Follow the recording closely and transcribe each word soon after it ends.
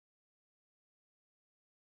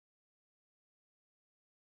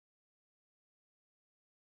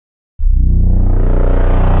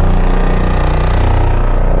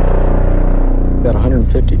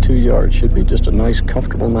2 yards should be just a nice,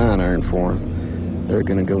 comfortable 9-iron for him. They're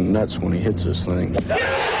going to go nuts when he hits this thing.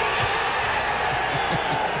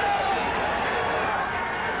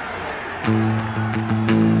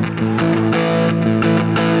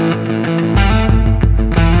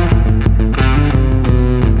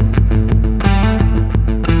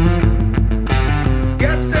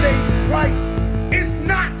 Yesterday's price is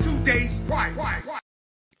not today's price.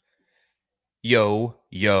 Yo,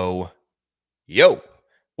 yo, yo.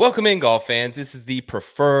 Welcome in, golf fans. This is the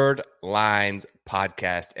Preferred Lines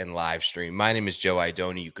podcast and live stream. My name is Joe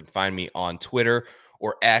Idoni. You can find me on Twitter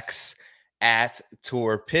or X at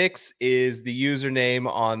TourPicks is the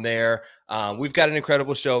username on there. We've got an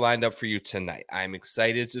incredible show lined up for you tonight. I'm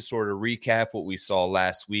excited to sort of recap what we saw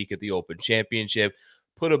last week at the Open Championship,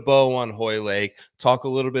 put a bow on Hoylake, talk a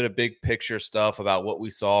little bit of big picture stuff about what we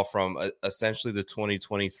saw from essentially the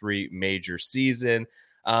 2023 major season,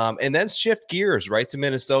 and then shift gears right to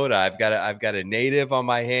Minnesota. I've got a native on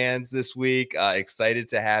my hands this week. Excited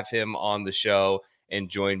to have him on the show and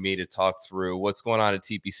join me to talk through what's going on at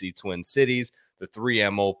TPC Twin Cities. The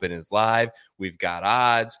 3M Open is live. We've got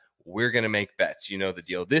odds. We're going to make bets. You know the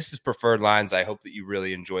deal. This is Preferred Lines. I hope that you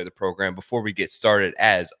really enjoy the program. Before we get started,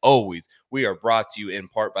 as always, we are brought to you in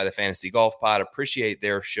part by the Fantasy Golf Pod. Appreciate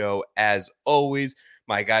their show as always.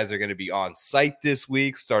 My guys are going to be on site this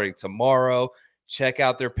week starting tomorrow. Check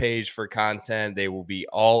out their page for content. They will be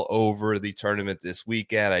all over the tournament this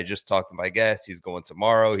weekend. I just talked to my guest. He's going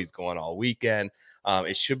tomorrow. He's going all weekend.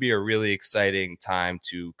 It should be a really exciting time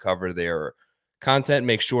to cover their content.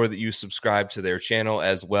 Make sure that you subscribe to their channel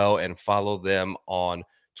as well and follow them on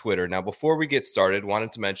Twitter. Now, before we get started,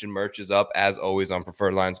 wanted to mention merch is up as always on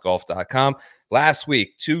preferredlinesgolf.com. Last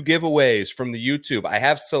week, 2 giveaways from the YouTube. I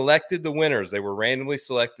have selected the winners. They were randomly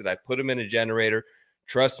selected. I put them in a generator.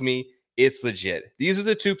 Trust me, it's legit. These are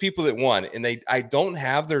the 2 people that won, and I don't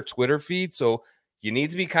have their Twitter feed, so you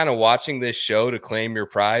need to be kind of watching this show to claim your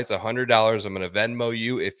prize. $100. I'm going to Venmo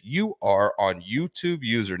you if you are on YouTube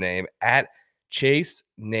username at Chase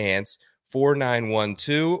Nance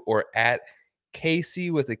 4912 or at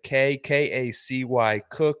Casey with a K, Kacy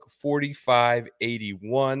Cook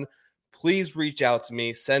 4581. Please reach out to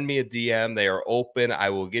me. Send me a DM. They are open. I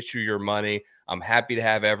will get you your money. I'm happy to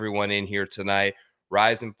have everyone in here tonight.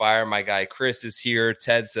 Rise and Fire, my guy Chris is here.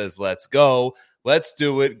 Ted says, let's go. Let's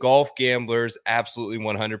do it. Golf Gamblers, absolutely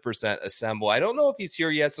 100% assemble. I don't know if he's here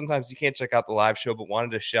yet. Sometimes you can't check out the live show, but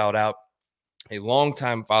wanted to shout out a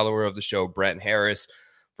longtime follower of the show, Brent Harris,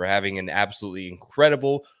 for having an absolutely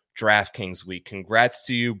incredible DraftKings week. Congrats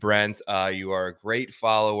to you, Brent. You are a great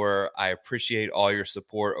follower. I appreciate all your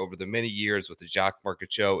support over the many years with the Jock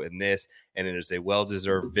Market Show and this, and it is a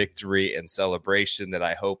well-deserved victory and celebration that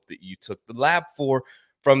I hope that you took the lap for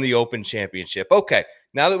from the Open Championship. Okay,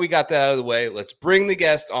 now that we got that out of the way, let's bring the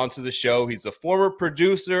guest onto the show. He's a former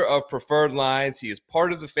producer of Preferred Lines. He is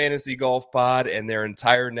part of the Fantasy Golf Pod and their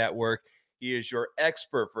entire network. He is your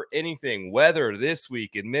expert for anything weather this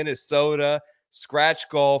week in Minnesota, scratch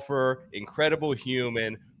golfer, incredible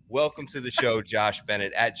human. Welcome to the show, Josh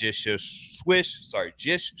Bennett at Jish Swish on.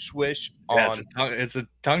 Yeah, it's a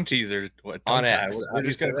tongue teaser. On X. We're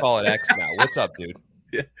just gonna call it X now. What's up, dude?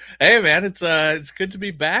 Yeah. Hey, man, it's good to be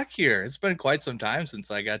back here. It's been quite some time since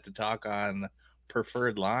I got to talk on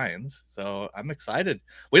Preferred Lines, so I'm excited.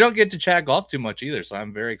 We don't get to chat golf too much either, so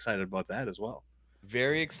I'm very excited about that as well.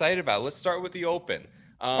 Very excited about it. Let's start with the Open.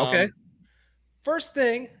 Okay. First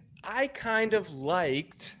thing, I kind of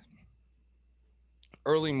liked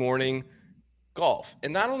early morning golf.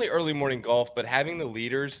 And not only early morning golf, but having the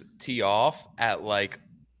leaders tee off at like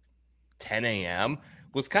 10 a.m.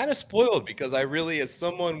 was kind of spoiled because I really, as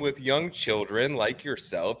someone with young children like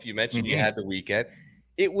yourself, you mentioned you had the weekend.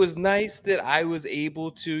 It was nice that I was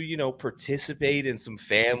able to, participate in some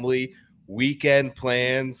family weekend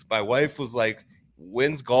plans. My wife was like,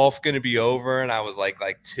 when's golf going to be over? And I was like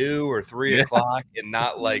 2 or 3 o'clock and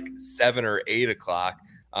not like 7 or 8 o'clock.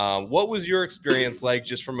 What was your experience like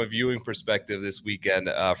just from a viewing perspective this weekend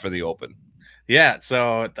for the Open? Yeah,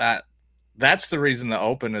 so that's the reason the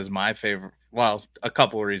Open is my favorite. Well, a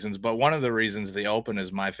couple of reasons, but one of the reasons the Open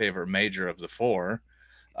is my favorite major of the 4,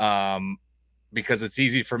 because it's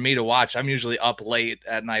easy for me to watch. I'm usually up late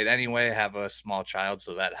at night anyway, have a small child,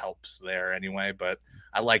 so that helps there anyway. But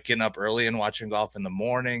I like getting up early and watching golf in the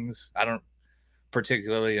mornings. I don't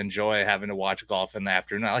particularly enjoy having to watch golf in the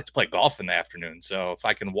afternoon. I like to play golf in the afternoon. So if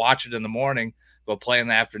I can watch it in the morning, go play in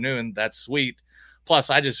the afternoon, that's sweet. Plus,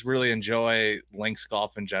 I just really enjoy links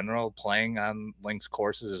golf in general. Playing on links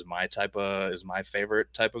courses is my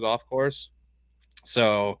favorite type of golf course.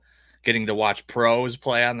 So getting to watch pros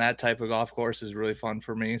play on that type of golf course is really fun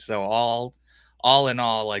for me. So all all in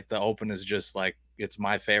all, like the Open is just like, it's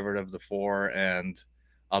my favorite of the four. And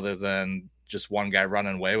other than just one guy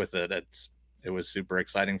running away with it, it was super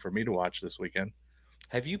exciting for me to watch this weekend.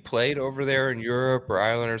 Have you played over there in Europe or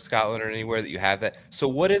Ireland or Scotland or anywhere that you have that? So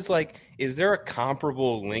what is is there a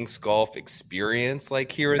comparable links golf experience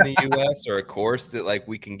like here in the US or a course that like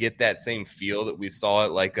we can get that same feel that we saw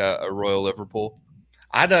at like a Royal Liverpool?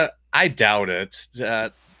 I doubt it.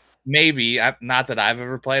 Maybe not that I've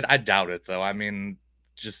ever played. I doubt it though. I mean,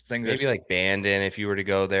 just things maybe like Bandon if you were to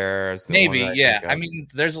go there. Maybe, yeah. I mean,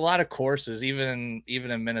 there's a lot of courses, even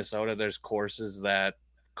in Minnesota. There's courses that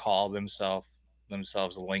call themselves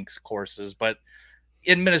links courses, but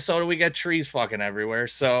in Minnesota we got trees fucking everywhere.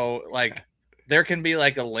 So like, there can be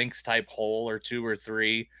like a links type hole or two or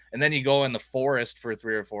three, and then you go in the forest for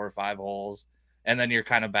 3 or 4 or 5 holes, and then you're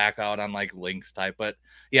kind of back out on like links type. But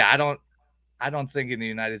yeah, I don't think in the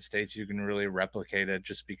United States you can really replicate it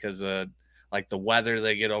just because of like the weather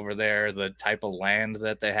they get over there. The type of land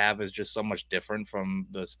that they have is just so much different from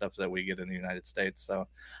the stuff that we get in the United States. So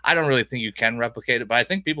I don't really think you can replicate it, but I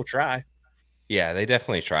think people try. Yeah, they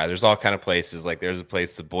definitely try. There's all kind of places. Like there's a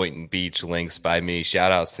place, the Boynton Beach links by me. Shout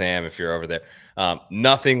out Sam if you're over there.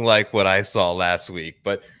 Nothing like what I saw last week,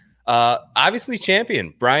 but obviously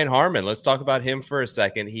champion Brian Harman. Let's talk about him for a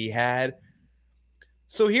second.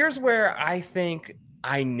 So here's where I think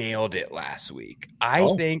I nailed it last week.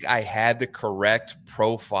 I think I had the correct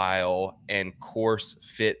profile and course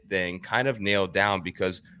fit thing kind of nailed down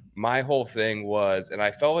because my whole thing was, and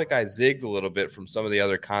I felt like I zigged a little bit from some of the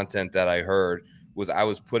other content that I heard, was I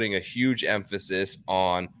was putting a huge emphasis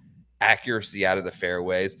on accuracy out of the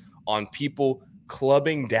fairways, on people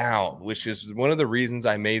clubbing down, which is one of the reasons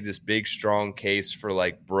I made this big, strong case for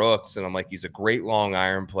like Brooks. And I'm like, he's a great long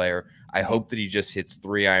iron player. I hope that he just hits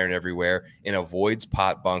 3-iron everywhere and avoids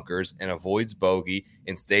pot bunkers and avoids bogey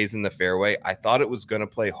and stays in the fairway. I thought it was going to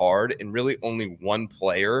play hard, and really only one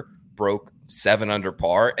player broke 7 under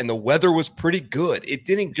par, and the weather was pretty good. It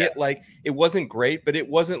didn't get it wasn't great, but it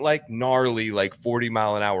wasn't like gnarly, like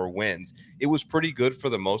 40-mile-an-hour winds. It was pretty good for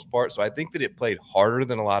the most part. So I think that it played harder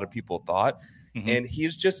than a lot of people thought. Mm-hmm. And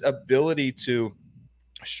his just ability to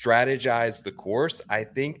strategize the course, I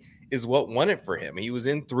think, is what won it for him. He was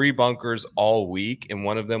in 3 bunkers all week, and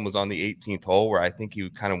one of them was on the 18th hole where I think he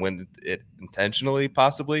kind of went it intentionally,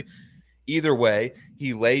 possibly. Either way,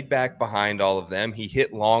 he laid back behind all of them. He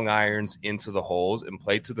hit long irons into the holes and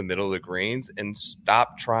played to the middle of the greens and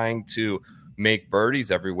stopped trying to make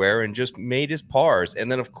birdies everywhere and just made his pars. And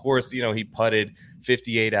then, of course, he putted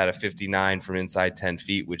 58 out of 59 from inside 10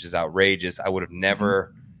 feet, which is outrageous. I would have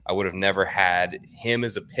never had him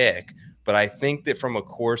as a pick. But I think that from a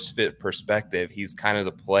course fit perspective, he's kind of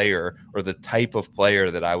the player or the type of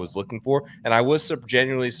player that I was looking for. And I was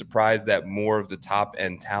genuinely surprised that more of the top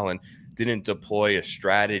end talent didn't deploy a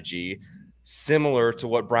strategy similar to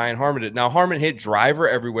what Brian Harman did. Now, Harman hit driver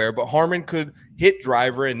everywhere, but Harman could hit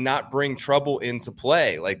driver and not bring trouble into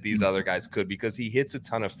play like these other guys could, because he hits a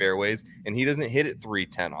ton of fairways and he doesn't hit it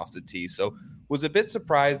 310 off the tee. So was a bit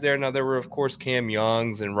surprised there. Now, there were, of course, Cam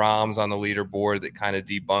Youngs and Rahms on the leaderboard that kind of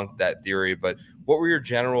debunked that theory. But what were your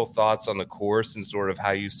general thoughts on the course and sort of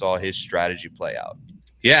how you saw his strategy play out?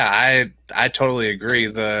 Yeah, I totally agree.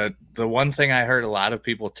 The one thing I heard a lot of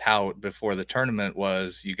people tout before the tournament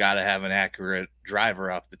was you got to have an accurate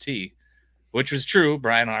driver off the tee, which was true.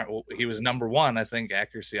 Brian Harman, he was number 1, I think,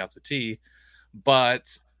 accuracy off the tee.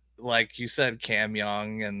 But like you said, Cam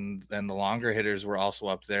Young and the longer hitters were also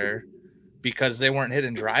up there because they weren't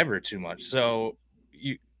hitting driver too much. So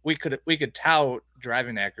we could tout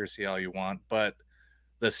driving accuracy all you want, but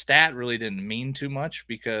the stat really didn't mean too much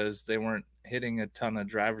because they weren't hitting a ton of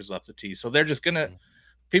drivers off the tee. So they're just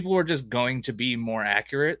people were just going to be more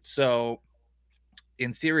accurate. So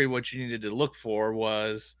in theory, what you needed to look for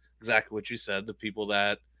was exactly what you said, the people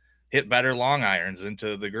that hit better long irons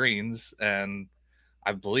into the greens. And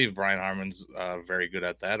I believe Brian Harman's very good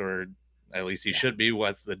at that, or at least he should be,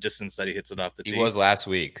 with the distance that he hits it off the tee. He was last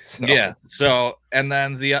week. So. Yeah. So, and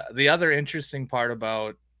then the other interesting part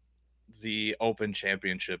about the Open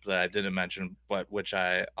Championship that I didn't mention, but which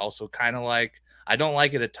I also kind of like, I don't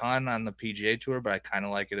like it a ton on the PGA Tour, but I kind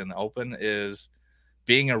of like it in the Open, is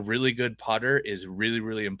being a really good putter is really,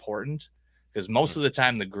 really important, because most of the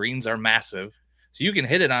time the greens are massive. So you can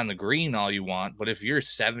hit it on the green all you want, but if you're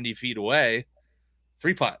 70 feet away,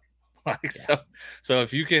 3-putt. So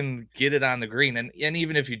if you can get it on the green, and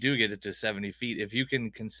even if you do get it to 70 feet, if you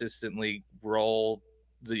can consistently roll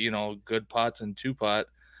the, good putts and 2-putt,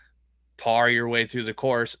 par your way through the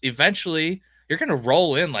course, eventually you're going to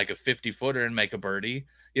roll in like a 50-footer and make a birdie.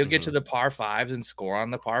 You'll get to the par 5s and score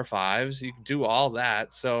on the par 5s. You can do all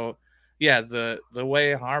that. So yeah, the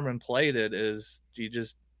way Harman played it is he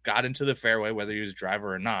just got into the fairway, whether he was a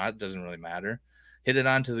driver or not, doesn't really matter. Hit it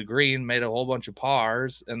onto the green, made a whole bunch of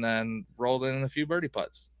pars, and then rolled in a few birdie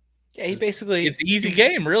putts. Yeah, he basically it's easy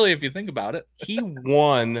game, really, if you think about it. He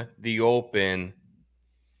won the Open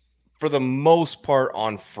for the most part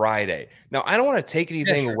on Friday. Now, I don't want to take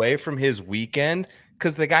anything away from his weekend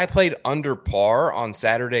because the guy played under par on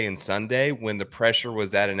Saturday and Sunday when the pressure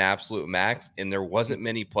was at an absolute max, and there wasn't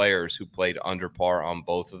many players who played under par on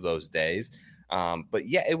both of those days. But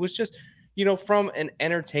yeah, it was just, from an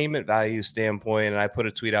entertainment value standpoint, and I put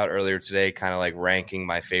a tweet out earlier today kind of like ranking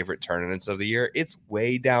my favorite tournaments of the year. It's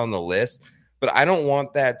way down the list, but I don't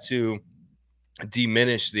want that to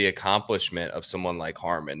diminish the accomplishment of someone like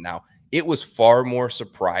Harman. Now, it was far more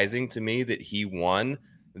surprising to me that he won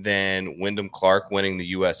than Wyndham Clark winning the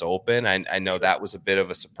U.S. Open. I know that was a bit of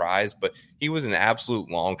a surprise, but he was an absolute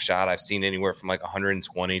long shot. I've seen anywhere from like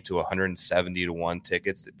 120 to 170 to 1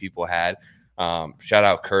 tickets that people had. Shout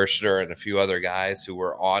out Kirshner and a few other guys who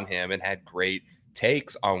were on him and had great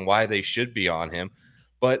takes on why they should be on him.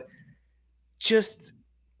 But just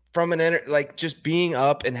from just being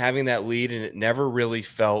up and having that lead, and it never really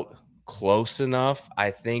felt close enough,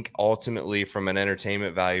 I think ultimately from an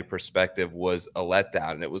entertainment value perspective was a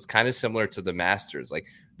letdown. And it was kind of similar to the Masters. Like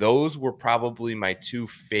those were probably my two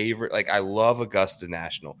favorite. Like I love Augusta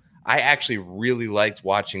National. I actually really liked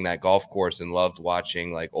watching that golf course and loved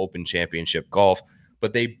watching like Open Championship golf,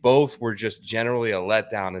 but they both were just generally a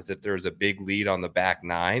letdown as if there was a big lead on the back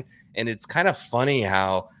nine. And it's kind of funny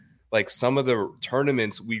how like some of the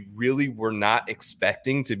tournaments we really were not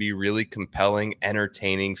expecting to be really compelling,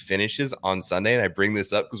 entertaining finishes on Sunday. And I bring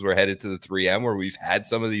this up because we're headed to the 3M where we've had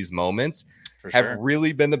some of these moments have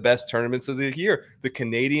really been the best tournaments of the year. The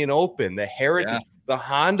Canadian Open, the Heritage, the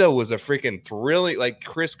Honda was a freaking thrilling, like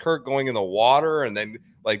Chris Kirk going in the water and then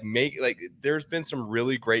there's been some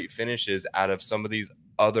really great finishes out of some of these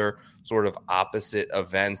other sort of opposite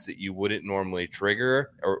events that you wouldn't normally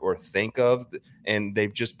trigger or think of. And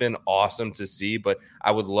they've just been awesome to see, but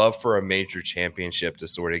I would love for a major championship to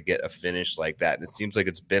sort of get a finish like that. And it seems like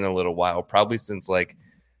it's been a little while, probably since like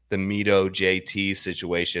the Mito JT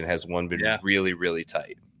situation has been really, really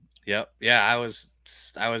tight. Yep. Yeah. I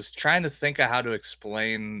was trying to think of how to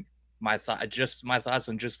explain my thoughts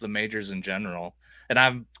on just the majors in general. And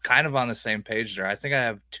I'm kind of on the same page there. I think I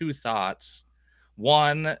have two thoughts.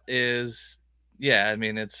 One is,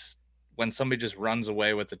 it's when somebody just runs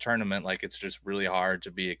away with the tournament, like it's just really hard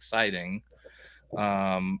to be exciting.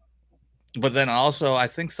 But then also I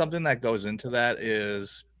think something that goes into that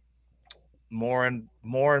is more and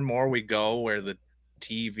more we go where the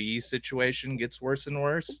TV situation gets worse and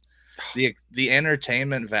worse. The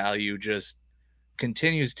entertainment value just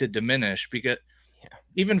continues to diminish because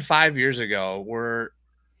even 5 years ago,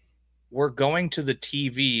 we're going to the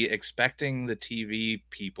TV expecting the TV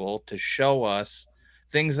people to show us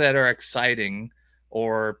things that are exciting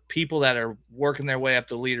or people that are working their way up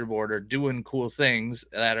the leaderboard or doing cool things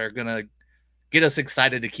that are going to get us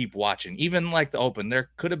excited to keep watching. Even like the Open, there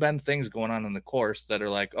could have been things going on in the course that are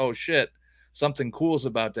like, oh shit, something cool is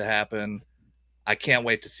about to happen. I can't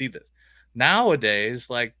wait to see this. Nowadays,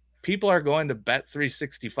 like people are going to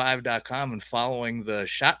bet365.com and following the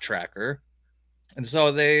shot tracker. And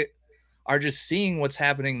so they are just seeing what's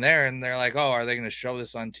happening there. And they're like, oh, are they going to show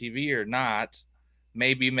this on TV or not?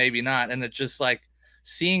 Maybe, maybe not. And it's just like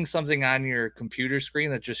seeing something on your computer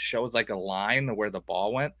screen that just shows like a line of where the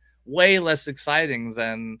ball went, way less exciting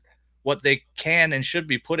than what they can and should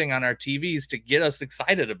be putting on our TVs to get us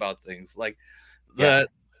excited about things. Like the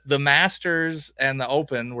Masters and the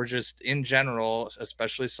Open were just in general,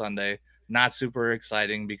 especially Sunday, not super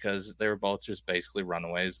exciting because they were both just basically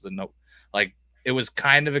runaways. It was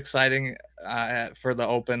kind of exciting for the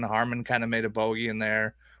Open. Harman kind of made a bogey in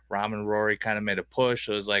there. Rahm and Rory kind of made a push.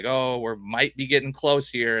 It was like, oh, we might be getting close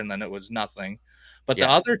here. And then it was nothing. But the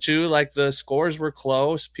other two, like the scores were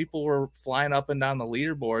close. People were flying up and down the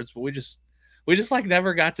leaderboards, but we just like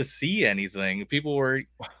never got to see anything. People were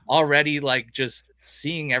already like just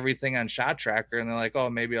seeing everything on Shot Tracker. And they're like, oh,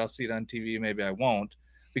 maybe I'll see it on TV. Maybe I won't,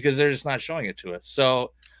 because they're just not showing it to us.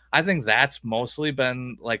 So I think that's mostly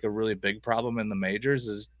been like a really big problem in the majors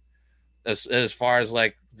is as far as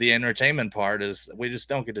like the entertainment part is we just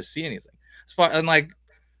don't get to see anything. And like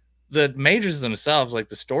the majors themselves, like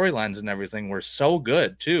the storylines and everything were so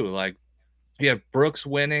good too. Like you have Brooks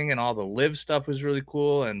winning and all the live stuff was really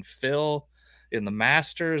cool, and Phil in the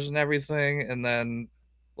Masters and everything. And then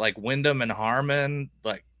like Wyndham and Harman,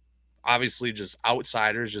 like obviously just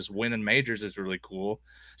outsiders just winning majors is really cool.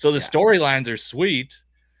 So the storylines are sweet.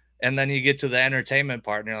 And then you get to the entertainment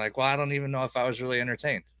part and you're like, well, I don't even know if I was really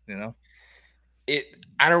entertained, you know?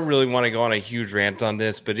 I don't really want to go on a huge rant on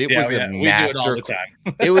this, but it was a we do it all the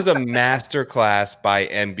time. It was a master class by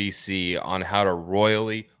NBC on how to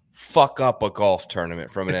royally fuck up a golf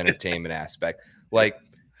tournament from an entertainment aspect. Like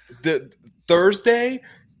the Thursday,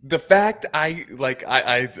 the fact I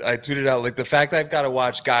tweeted out, like, the fact I've got to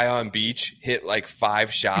watch Guy on Beach hit like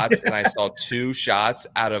 5 shots and I saw 2 shots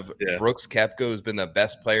out of Brooks Koepka, who's been the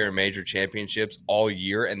best player in major championships all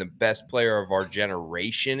year and the best player of our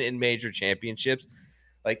generation in major championships.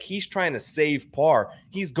 Like, he's trying to save par.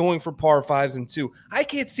 He's going for par 5s and 2. I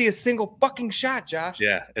can't see a single fucking shot, Josh.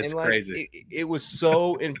 Yeah, it's crazy. It was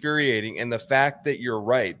so infuriating. And the fact that you're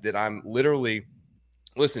right, that I'm literally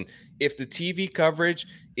 – listen, if the TV coverage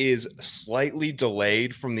is slightly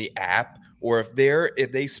delayed from the app, or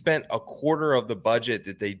if they spent a quarter of the budget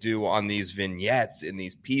that they do on these vignettes and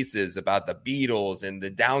these pieces about the Beatles and the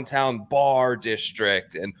downtown bar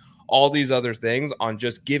district and all these other things on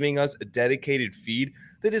just giving us a dedicated feed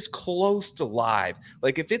that is close to live.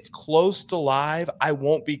 Like, if it's close to live, I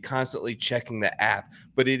won't be constantly checking the app,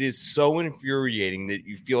 but it is so infuriating that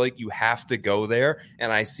you feel like you have to go there.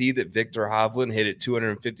 And I see that Victor Hovland hit it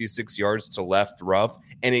 256 yards to left rough,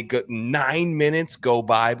 and it got 9 minutes go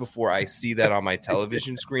by before I see that on my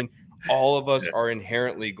television screen. All of us are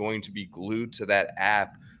inherently going to be glued to that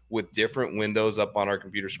app with different windows up on our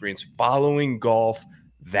computer screens, following golf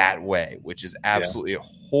that way, which is absolutely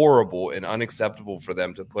horrible and unacceptable for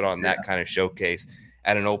them to put on that kind of showcase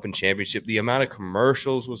at an Open Championship. The amount of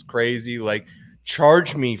commercials was crazy. Like,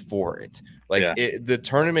 charge me for it. Like, the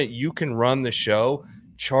tournament, you can run the show.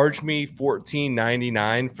 Charge me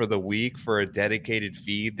 $14.99 for the week for a dedicated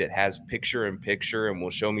feed that has picture-in-picture and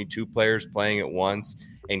will show me 2 players playing at once,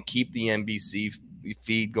 and keep the NBC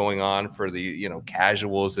feed going on for the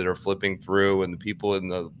casuals that are flipping through and the people in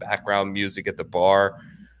the background music at the bar.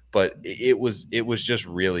 But it was just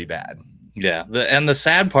really bad. Yeah. The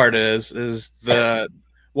sad part is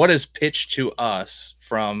what is pitched to us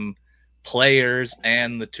from players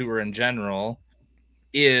and the tour in general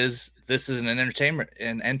is this is an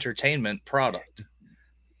entertainment product.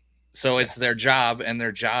 So it's their job, and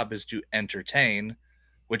their job is to entertain,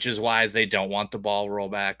 which is why they don't want the ball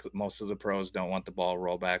rollback. Most of the pros don't want the ball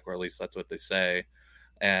rollback, or at least that's what they say.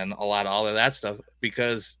 And a lot of all of that stuff,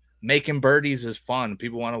 because making birdies is fun.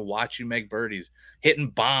 People want to watch you make birdies. Hitting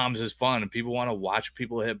bombs is fun, and people want to watch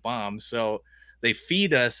people hit bombs. So they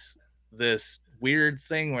feed us this weird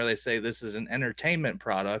thing where they say this is an entertainment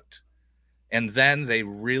product, and then they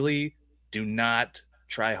really do not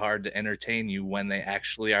try hard to entertain you when they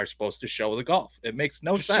actually are supposed to show the golf. It makes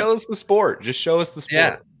no sense. Show us the sport. Just show us the sport.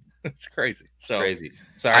 Yeah, it's crazy. So crazy.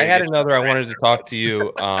 Sorry, I had another I wanted to talk to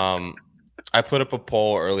you. I put up a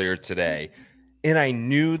poll earlier today, and I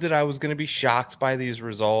knew that I was going to be shocked by these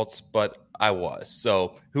results, but I was.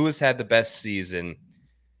 So, who has had the best season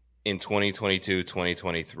in 2022,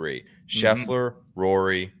 2023? Scheffler,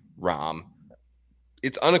 Rory, Rahm.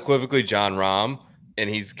 It's unequivocally Jon Rahm, and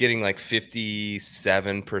he's getting like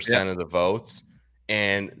 57% of the votes.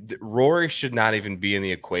 And Rory should not even be in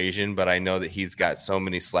the equation, but I know that he's got so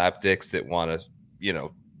many slapdicks that want to,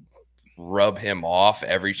 rub him off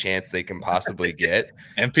every chance they can possibly get.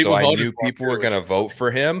 And so I knew people were going to vote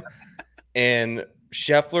for him. And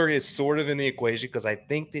Scheffler is sort of in the equation because I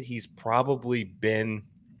think that he's probably been,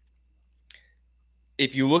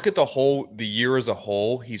 if you look at the year as a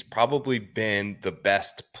whole, he's probably been the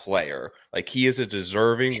best player. Like, he is a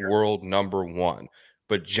deserving world number 1.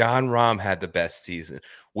 But Jon Rahm had the best season.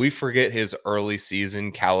 We forget his early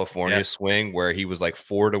season California swing where he was like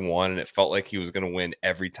 4-1, and it felt like he was going to win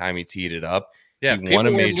every time he teed it up. Yeah, he won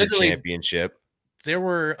a major championship. There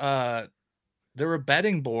were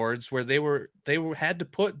betting boards where they had to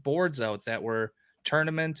put boards out that were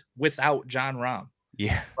tournament without Jon Rahm.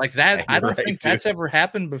 Yeah, like that. I don't think that's ever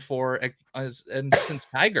happened before, since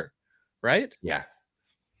Tiger, right? Yeah,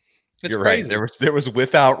 it's you're crazy. Right. There was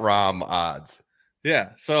without Rahm odds.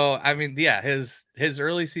 Yeah. So, I mean, his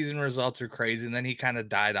early season results are crazy, and then he kind of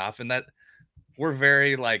died off, and that we're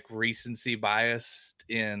very like recency biased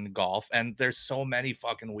in golf. And there's so many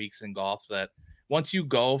fucking weeks in golf that once you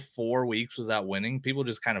go 4 weeks without winning, people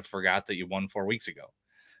just kind of forgot that you won 4 weeks ago.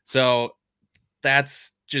 So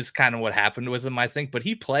that's just kind of what happened with him, I think. But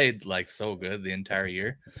he played like so good the entire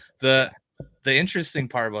year. The interesting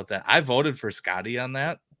part about that, I voted for Scotty on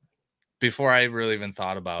that before I really even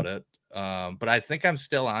thought about it. But I think I'm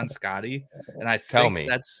still on Scotty, and I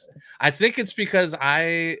think it's because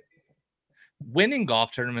winning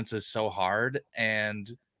golf tournaments is so hard,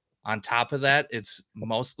 and on top of that, it's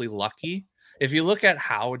mostly lucky. If you look at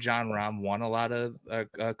how Jon Rahm won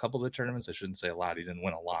a couple of the tournaments, I shouldn't say a lot. He didn't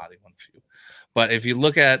win a lot. He won a few. But if you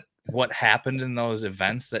look at what happened in those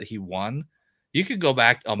events that he won, you could go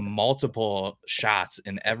back a multiple shots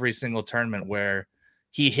in every single tournament where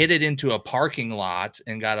he hit it into a parking lot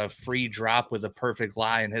and got a free drop with a perfect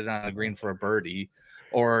lie and hit it on a green for a birdie,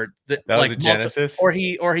 or That was a Genesis, or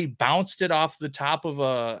he bounced it off the top of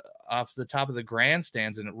the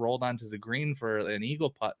grandstands and it rolled onto the green for an eagle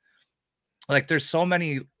putt. Like there's so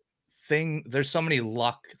many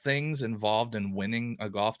luck things involved in winning a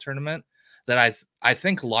golf tournament that I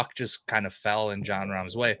think luck just kind of fell in Jon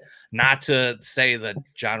Rahm's way. Not to say that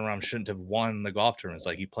Jon Rahm shouldn't have won the golf tournaments.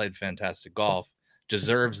 Like he played fantastic golf,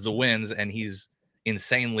 deserves the wins, and he's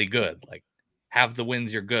insanely good. Like have the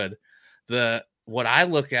wins, you're good. What I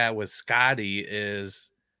look at with Scotty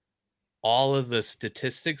is all of the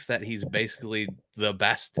statistics that he's basically the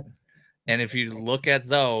best in. And if you look at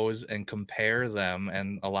those and compare them,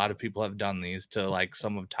 and a lot of people have done these to like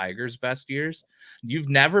some of Tiger's best years, you've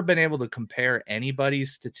never been able to compare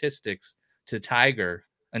anybody's statistics to Tiger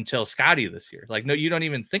until Scotty this year. Like, no, you don't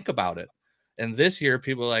even think about it. And this year,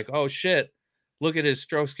 people are like, oh shit, look at his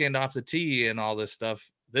strokes gained off the tee and all this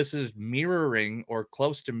stuff. This is mirroring or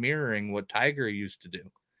close to mirroring what Tiger used to do.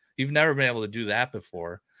 You've never been able to do that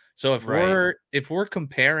before. So if we're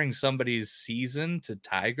comparing somebody's season to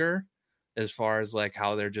Tiger, as far as like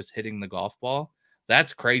how they're just hitting the golf ball,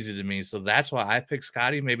 that's crazy to me. So that's why I picked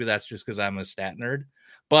Scotty. Maybe that's just because I'm a stat nerd,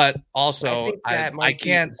 but also I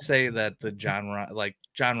can't say that Jon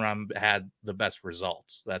Rahm had the best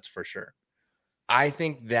results. That's for sure. I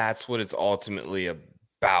think that's what it's ultimately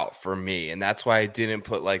about for me. And that's why I didn't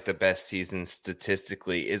put like the best season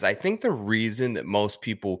statistically is I think the reason that most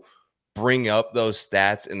people bring up those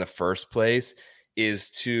stats in the first place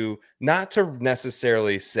is to not to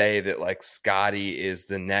necessarily say that like Scotty is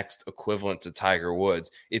the next equivalent to Tiger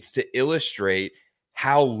Woods. It's to illustrate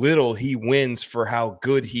how little he wins for how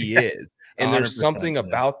good he is. And there's something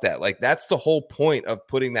about that. Like that's the whole point of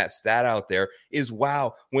putting that stat out there is,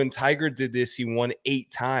 wow, when Tiger did this, he won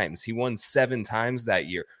 8 times. He won 7 times that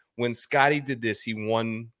year. When Scotty did this, he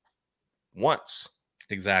won once.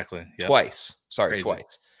 Exactly. Yep. Twice. Sorry, Crazy.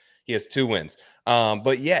 Twice. He has 2 wins.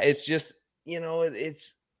 But yeah, it's just,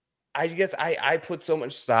 I guess I put so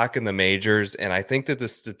much stock in the majors, and I think that the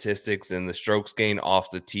statistics and the strokes gained off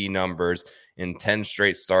the tee numbers in 10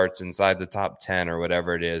 straight starts inside the top 10 or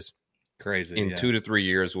whatever it is, crazy in 2 to 3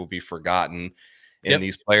 years will be forgotten. And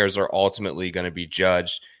these players are ultimately going to be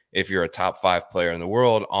judged, if you're a top 5 player in the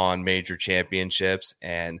world, on major championships.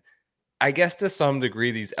 And I guess to some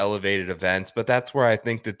degree these elevated events, but that's where I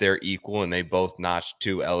think that they're equal and they both notched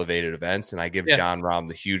 2 elevated events. And I give Jon Rahm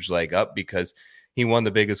the huge leg up because he won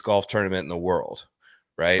the biggest golf tournament in the world,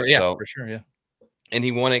 right? For sure, yeah. And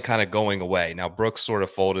he won it kind of going away. Now Brooks sort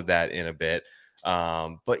of folded that in a bit.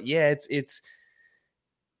 But yeah,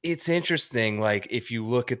 it's interesting. Like if you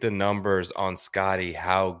look at the numbers on Scotty,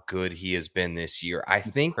 how good he has been this year, I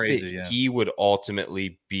think he would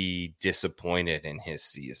ultimately be disappointed in his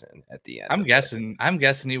season at the end. I'm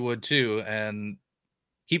guessing he would too. And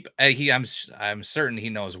I'm certain he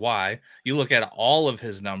knows why. You look at all of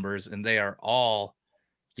his numbers and they are all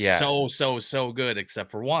so good except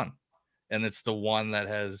for one. And it's the one that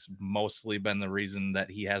has mostly been the reason that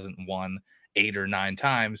he hasn't won 8 or 9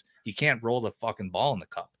 times. He can't roll the fucking ball in the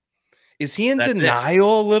cup. Is he in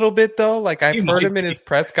denial a little bit though? Like I've heard him in his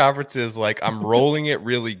press conferences, like I'm rolling it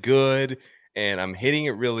really good and I'm hitting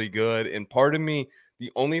it really good. And part of me,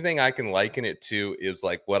 the only thing I can liken it to is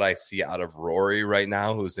like what I see out of Rory right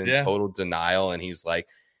now, who's in total denial. And he's like,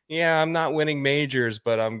 yeah, I'm not winning majors,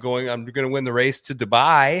 but I'm going to win the race to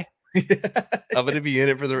Dubai. I'm going to be in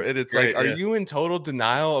it for and it's great, like, are you in total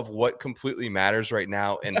denial of what completely matters right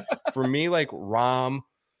now? And for me, like Rahm,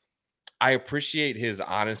 I appreciate his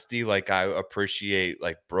honesty. Like I appreciate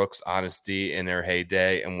like Brooks' honesty in their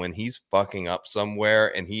heyday. And when he's fucking up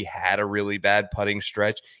somewhere and he had a really bad putting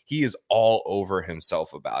stretch, he is all over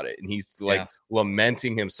himself about it. And he's like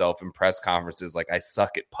lamenting himself in press conferences. Like I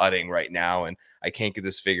suck at putting right now and I can't get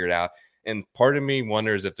this figured out. And part of me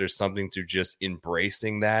wonders if there's something to just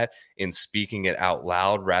embracing that and speaking it out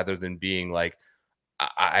loud rather than being like,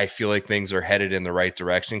 I feel like things are headed in the right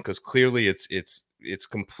direction, because clearly it's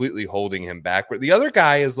completely holding him backward. The other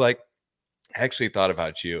guy is like, I actually thought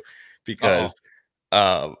about you because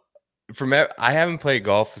I haven't played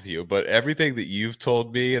golf with you, but everything that you've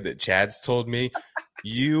told me and that Chad's told me,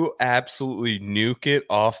 you absolutely nuke it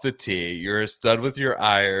off the tee. You're a stud with your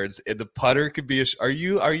irons, and the putter could be are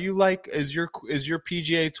you like, is your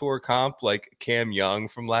PGA Tour comp like Cam Young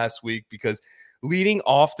from last week? Because leading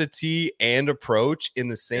off the tee and approach in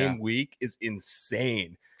the same week is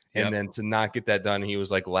insane. And then to not get that done, he was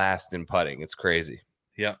like last in putting. It's crazy.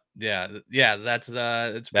 Yep. Yeah. That's it's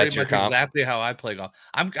That's pretty your much comp? exactly how I play golf.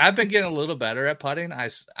 I've been getting a little better at putting.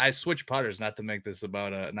 I switch putters, not to make this a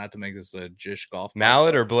Jish golf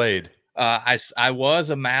Mallet podcast. or blade? I was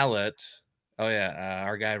a mallet. Oh yeah,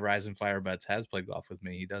 our guy Rising Fire Bets has played golf with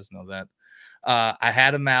me. He does know that. I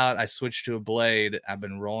had a mallet. I switched to a blade. I've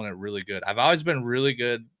been rolling it really good. I've always been really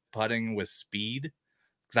good putting with speed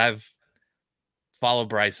because I've followed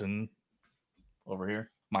Bryson over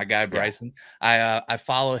here. My guy Bryson. I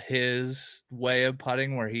follow his way of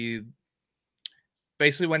putting where he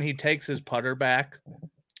basically when he takes his putter back,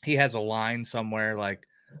 he has a line somewhere like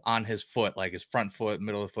on his foot, like his front foot,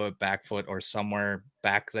 middle of the foot, back foot, or somewhere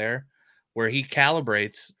back there, where he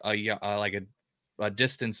calibrates a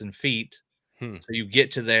distance in feet. So you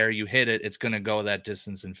get to there, you hit it, it's going to go that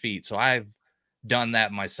distance in feet. So I've done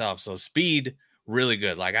that myself. So speed, really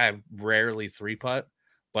good. Like I rarely 3-putt,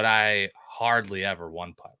 but I hardly ever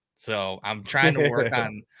 1-putt. So I'm trying to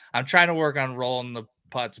work on rolling the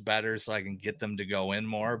putts better so I can get them to go in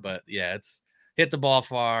more. But yeah, it's hit the ball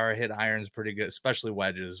far, hit irons pretty good, especially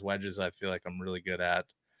wedges. Wedges I feel like I'm really good at.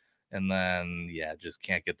 And then yeah, just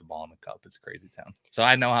can't get the ball in the cup. It's crazy town. So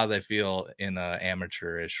I know how they feel in an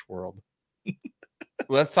amateurish world.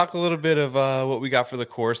 Let's talk a little bit of what we got for the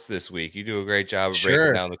course this week. You do a great job of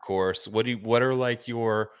breaking down the course. What are like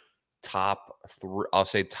your top three? I'll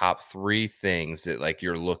say top 3 things that like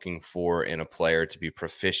you're looking for in a player to be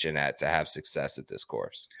proficient at to have success at this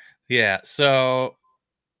course. Yeah. So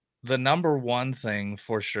the number one thing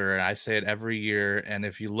for sure, I say it every year, and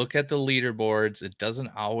if you look at the leaderboards, it doesn't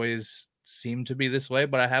always seem to be this way,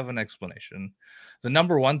 but I have an explanation. The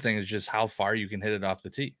number one thing is just how far you can hit it off the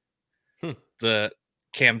tee. The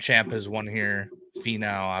Cam Champ has won here.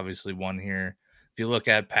 Finau obviously won here. If you look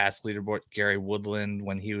at past leaderboard, Gary Woodland,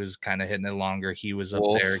 when he was kind of hitting it longer, he was up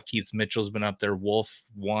there. Keith Mitchell's been up there. Wolf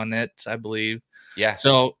won it, I believe. Yeah.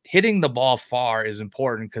 So hitting the ball far is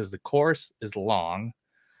important because the course is long.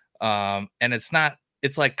 And it's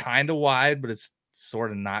like kind of wide, but it's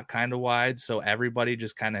sort of not kind of wide. So everybody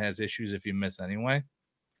just kind of has issues if you miss anyway.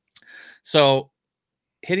 So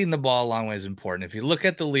hitting the ball a long way is important. If you look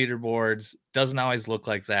at the leaderboards, doesn't always look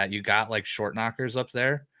like that. You got like short knockers up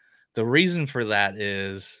there. The reason for that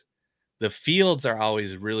is the fields are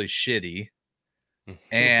always really shitty.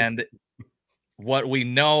 And what we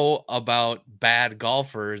know about bad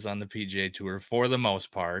golfers on the PGA Tour, for the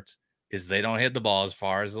most part, is they don't hit the ball as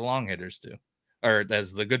far as the long hitters do, or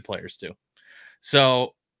as the good players do.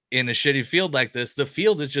 So in a shitty field like this, the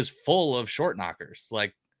field is just full of short knockers.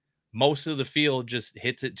 Like most of the field just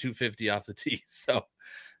hits it 250 off the tee. So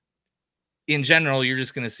in general, you're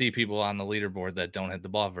just going to see people on the leaderboard that don't hit the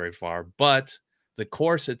ball very far, but the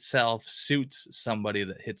course itself suits somebody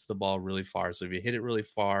that hits the ball really far. So if you hit it really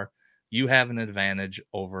far, you have an advantage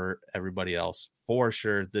over everybody else for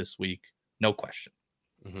sure this week. No question.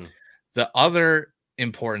 The other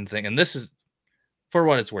important thing, and this is for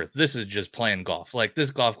what it's worth, this is just playing golf. Like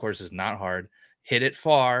this golf course is not hard. Hit it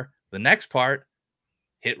far. The next part,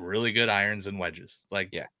 hit really good irons and wedges. Like,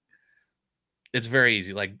 yeah, it's very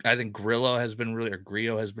easy. Like I think Griot has been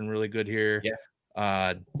really good here.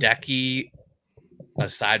 Yeah. Decky,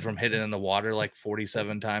 aside from hitting in the water like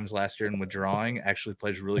 47 times last year and withdrawing, actually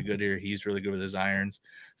plays really good here. He's really good with his irons.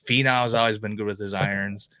 Finau has always been good with his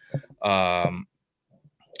irons.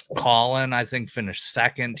 Colin, I think, finished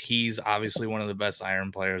second. He's obviously one of the best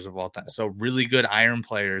iron players of all time. So really good iron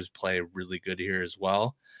players play really good here as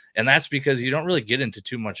well. And that's because you don't really get into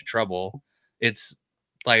too much trouble. It's,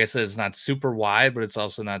 like I said, it's not super wide, but it's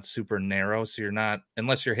also not super narrow. So you're not,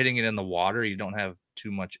 unless you're hitting it in the water, you don't have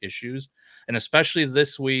too much issues. And especially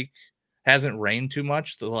this week, hasn't rained too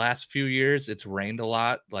much. The last few years, it's rained a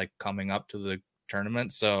lot, like coming up to the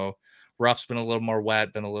tournament. So rough's been a little more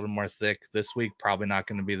wet, been a little more thick. This week, probably not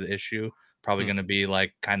going to be the issue. Probably going to be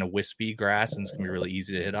like kind of wispy grass, and it's going to be really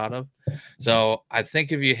easy to hit out of. So I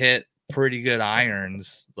think if you hit pretty good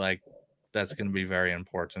irons, like that's going to be very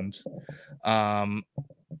important.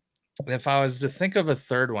 If I was to think of a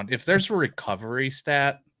third one, if there's a recovery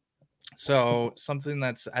stat, so something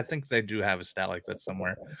that's, I think they do have a stat like that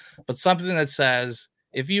somewhere, but something that says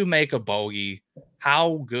if you make a bogey,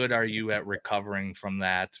 how good are you at recovering from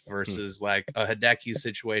that versus like a Hideki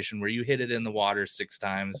situation where you hit it in the water 6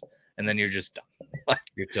 times and then you're just done. Like,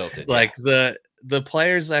 you're tilted. Like the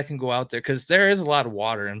players that can go out there, because there is a lot of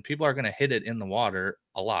water and people are going to hit it in the water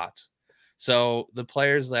a lot. So the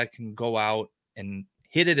players that can go out and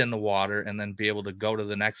hit it in the water and then be able to go to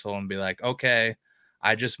the next hole and be like, okay,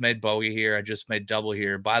 I just made bogey here. I just made double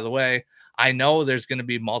here. By the way, I know there's going to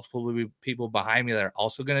be multiple people behind me that are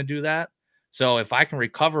also going to do that. So if I can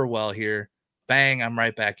recover well here, bang, I'm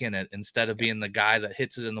right back in it, instead of being the guy that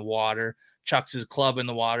hits it in the water, chucks his club in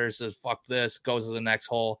the water, says, fuck this, goes to the next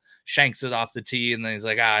hole, shanks it off the tee, and then he's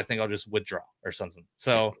like, I think I'll just withdraw or something.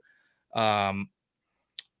 So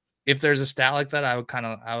if there's a stat like that,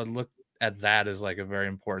 I would look at that as like a very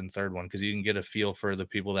important third one, because you can get a feel for the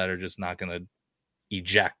people that are just not going to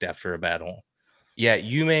eject after a bad hole. Yeah,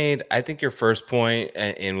 you made, I think, your first point,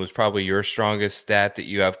 and was probably your strongest stat that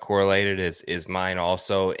you have correlated is mine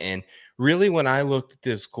also. And really, when I looked at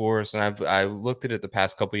this course, and I looked at it the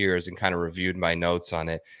past couple of years and kind of reviewed my notes on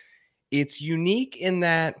it, it's unique in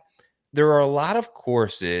that there are a lot of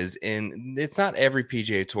courses, and it's not every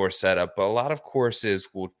PGA Tour setup, but a lot of courses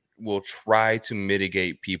will try to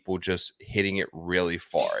mitigate people just hitting it really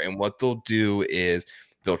far. And what they'll do is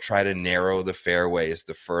they'll try to narrow the fairways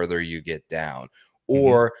the further you get down,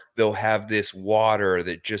 or they'll have this water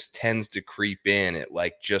that just tends to creep in at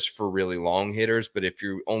like just for really long hitters. But if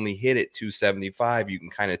you only hit it 275, you can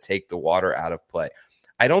kind of take the water out of play.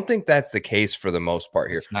 I don't think that's the case for the most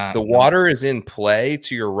part here. The water is in play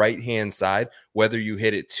to your right-hand side, whether you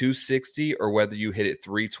hit it 260 or whether you hit it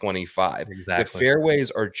 325. Exactly. The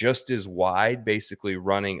fairways are just as wide, basically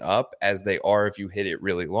running up, as they are if you hit it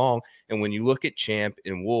really long. And when you look at Champ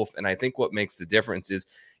and Wolf, and I think what makes the difference is,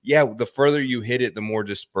 yeah, the further you hit it, the more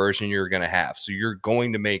dispersion you're going to have. So you're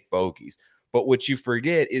going to make bogeys. But what you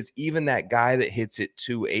forget is even that guy that hits it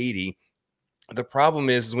 280, the problem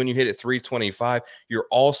is when you hit it 325, you're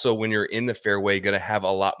also, when you're in the fairway, going to have a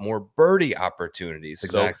lot more birdie opportunities.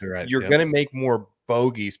 Exactly so right. You're going to make more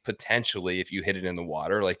bogeys potentially if you hit it in the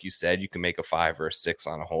water. Like you said, you can make a 5 or a 6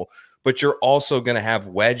 on a hole, but you're also going to have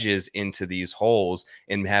wedges into these holes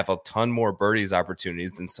and have a ton more birdies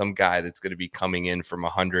opportunities than some guy that's going to be coming in from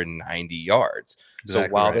 190 yards. Exactly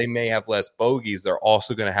so while right. they may have less bogeys, they're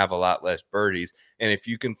also going to have a lot less birdies. And if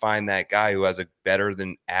you can find that guy who has a better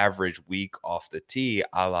than average week off the tee,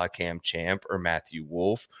 a la Cam Champ or Matthew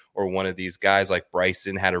Wolf, or one of these guys like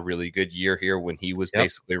Bryson had a really good year here when he was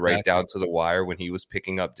basically right down to the wire when he was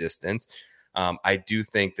picking up distance. I do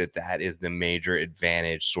think that is the major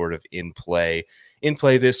advantage sort of in play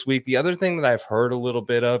this week. The other thing that I've heard a little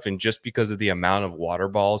bit of, and just because of the amount of water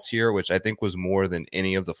balls here, which I think was more than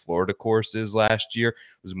any of the Florida courses last year,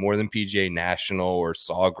 was more than PGA National or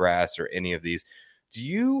Sawgrass or any of these. Do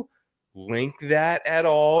you link that at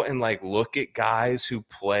all and like look at guys who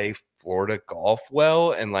play Florida golf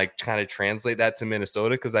well and like kind of translate that to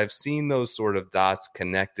Minnesota? Because I've seen those sort of dots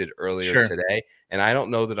connected earlier today, and I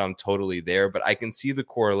don't know that I'm totally there, but I can see the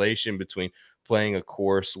correlation between playing a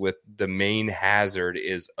course with the main hazard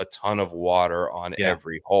is a ton of water on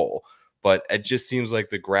every hole. But it just seems like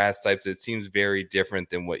the grass types, it seems very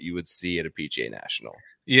different than what you would see at a PGA National.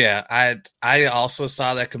 Yeah, I also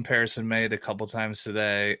saw that comparison made a couple times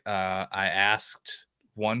today. I asked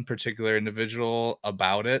one particular individual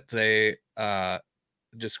about it. They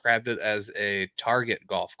described it as a target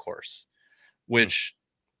golf course, which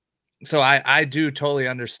so I do totally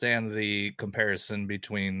understand the comparison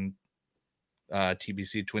between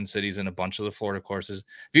TBC, Twin Cities, and a bunch of the Florida courses.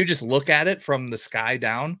 If you just look at it from the sky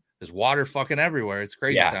down, there's water fucking everywhere. It's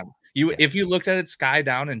crazy time. If you looked at it sky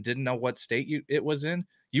down and didn't know what state it was in,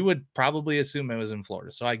 you would probably assume it was in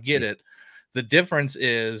Florida. So I get it. The difference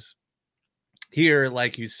is here,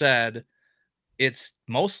 like you said, it's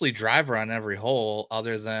mostly driver on every hole,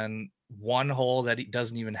 other than one hole that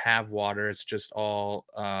doesn't even have water. It's just all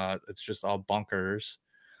bunkers.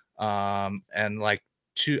 And like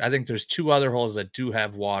I think there's 2 other holes that do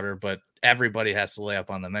have water, but everybody has to lay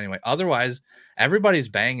up on them anyway. Otherwise, everybody's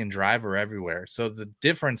banging driver everywhere. So the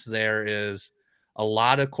difference there is a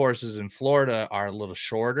lot of courses in Florida are a little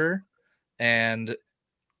shorter, and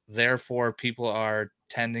therefore people are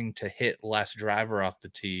tending to hit less driver off the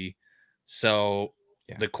tee. So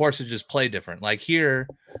the courses just play different. Like here,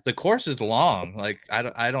 the course is long. Like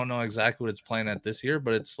I don't know exactly what it's playing at this year,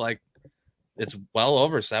 but it's like it's well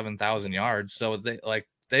over 7,000 yards. So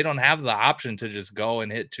they don't have the option to just go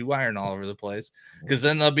and hit 2-iron all over the place, because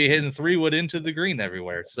then they'll be hitting 3-wood into the green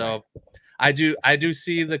everywhere. So I do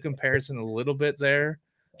see the comparison a little bit there,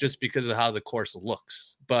 just because of how the course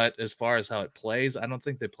looks. But as far as how it plays, I don't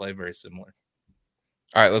think they play very similar.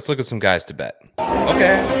 All right, let's look at some guys to bet.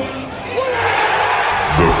 Okay.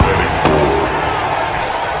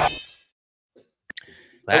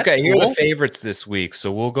 Here are the favorites this week. So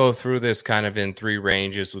we'll go through this kind of in 3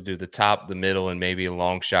 ranges. We'll do the top, the middle, and maybe a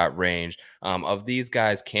long shot range. Of these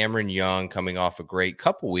guys, Cameron Young, coming off a great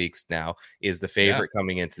couple weeks now, is the favorite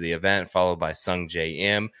coming into the event, followed by Sung J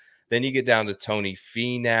M. Then you get down to Tony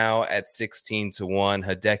Finau at 16-1.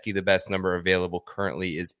 Hideki, the best number available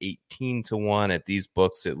currently, is 18-1 at these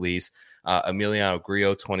books, at least. Emiliano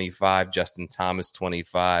Grillo, 25. Justin Thomas,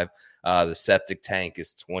 25. The Septic Tank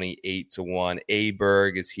is 28-1.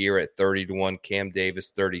 Aberg is here at 30-1. Cam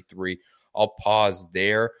Davis, 33. I'll pause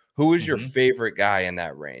there. Who is your favorite guy in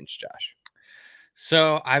that range, Josh?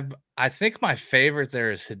 So I think my favorite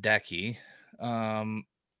there is Hideki. I'm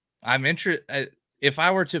interested. If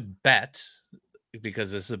I were to bet,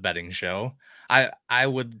 because this is a betting show, I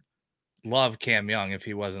would love Cam Young if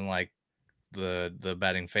he wasn't like the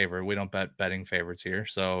betting favorite. We don't bet betting favorites here,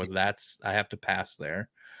 so I have to pass there.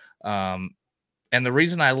 And the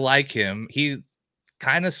reason I like him, he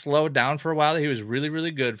kind of slowed down for a while. He was really,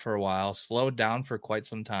 really good for a while, slowed down for quite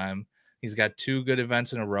some time. He's got 2 good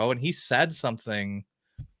events in a row, and he said something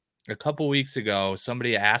a couple weeks ago.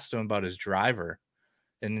 Somebody asked him about his driver,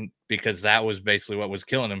 and because that was basically what was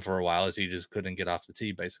killing him for a while, is he just couldn't get off the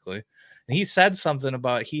tee, basically. And he said something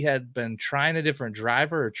about he had been trying a different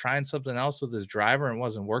driver or trying something else with his driver and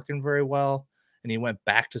wasn't working very well, and he went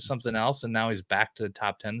back to something else, and now he's back to the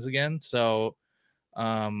top 10s again. So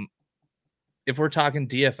if we're talking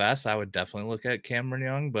DFS, I would definitely look at Cameron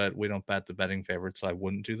Young, but we don't bet the betting favorite, so I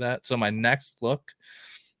wouldn't do that. So my next look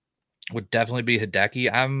would definitely be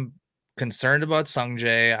Hideki. I'm concerned about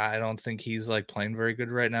Sungjae. I don't think he's like playing very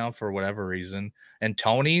good right now for whatever reason. And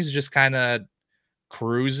Tony's just kind of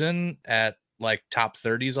cruising at like top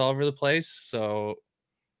 30s all over the place. So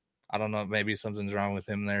I don't know, maybe something's wrong with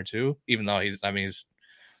him there too, even though he's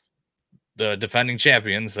the defending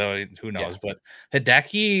champion, so who knows. Yeah. But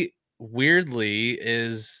Hideki weirdly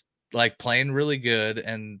is like playing really good,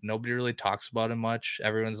 and nobody really talks about him much.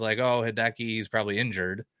 Everyone's like, oh, Hideki, he's probably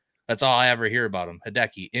injured. That's all I ever hear about him.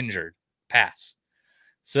 Hideki, injured, pass.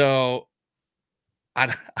 So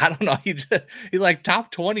I don't know. He's like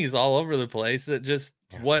top 20s all over the place. That just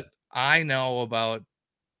what I know about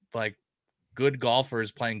like good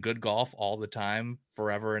golfers playing good golf all the time,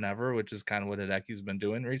 forever and ever, which is kind of what Hideki's been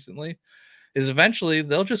doing recently, is eventually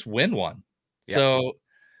they'll just win one. Yeah. So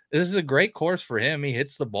this is a great course for him. He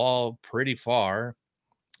hits the ball pretty far.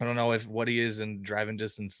 I don't know what he is in driving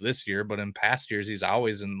distance this year, but in past years, he's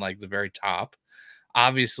always in like the very top.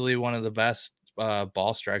 Obviously, one of the best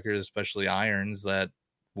ball strikers, especially irons, that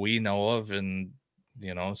we know of. And,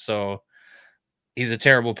 so he's a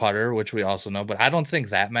terrible putter, which we also know, but I don't think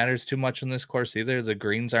that matters too much in this course either. The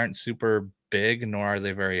greens aren't super big, nor are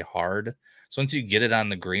they very hard. So once you get it on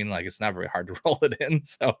the green, like it's not very hard to roll it in.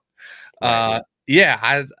 So,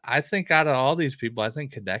 yeah, I think out of all these people, I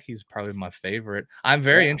think Hideki's probably my favorite. I'm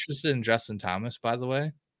very interested in Justin Thomas, by the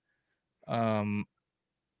way.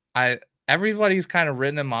 Everybody's kind of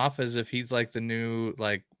written him off as if he's like the new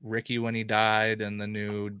like Ricky when he died and the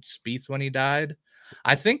new Spieth when he died.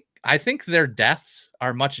 I think their deaths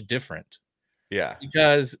are much different. Yeah.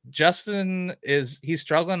 Because Justin he's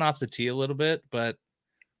struggling off the tee a little bit, but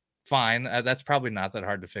fine. That's probably not that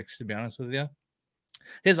hard to fix, to be honest with you.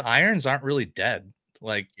 His irons aren't really dead.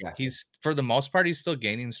 Like he's, for the most part, he's still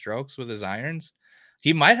gaining strokes with his irons.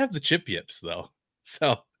 He might have the chip yips though.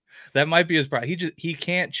 So that might be his problem. He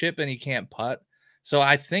can't chip and he can't putt. So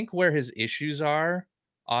I think where his issues are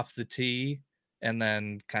off the tee and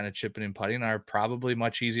then kind of chipping and putting are probably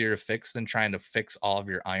much easier to fix than trying to fix all of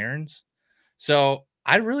your irons. So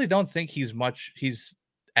I really don't think he's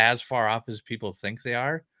as far off as people think they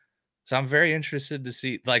are. So I'm very interested to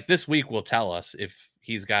see, like, this week will tell us if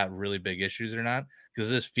he's got really big issues or not, because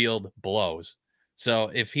this field blows. So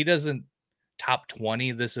if he doesn't top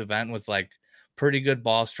 20 this event with like pretty good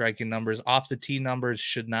ball striking numbers, off the tee numbers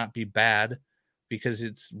should not be bad because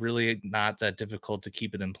it's really not that difficult to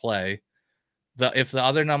keep it in play. If the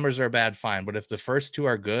other numbers are bad, fine. But if the first two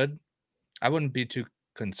are good, I wouldn't be too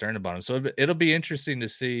concerned about him. So it'll be interesting to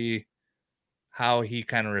see how he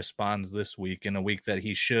kind of responds this week, in a week that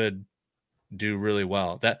he should do really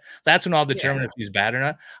well. That's when I'll determine if he's bad or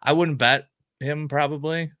not. I wouldn't bet him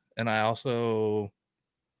probably. And I also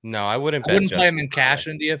I wouldn't play him in cash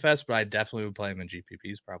in DFS, but I definitely would play him in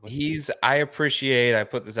GPPs probably. I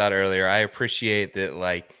put this out earlier. I appreciate that,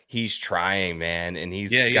 like, he's trying, man, and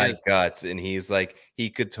he's got guts, and he's like, he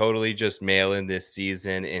could totally just mail in this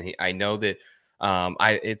season. And I know that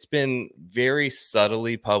it's been very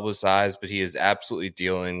subtly publicized, but he is absolutely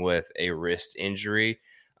dealing with a wrist injury.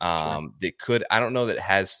 That could, I don't know, that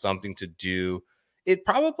has something to do. It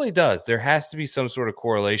probably does. There has to be some sort of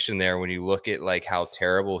correlation there when you look at like how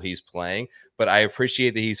terrible he's playing. But I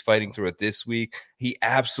appreciate that he's fighting through it this week. He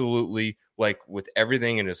absolutely, like, with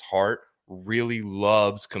everything in his heart, really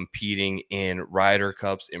loves competing in Ryder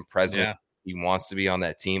Cups and he wants to be on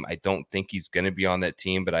that team. I don't think he's going to be on that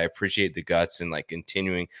team, but I appreciate the guts and like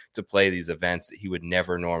continuing to play these events that he would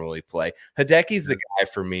never normally play. Hideki's the guy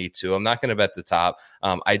for me too. I'm not going to bet the top.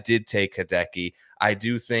 I did take Hideki. I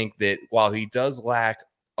do think that while he does lack,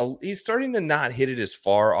 he's starting to not hit it as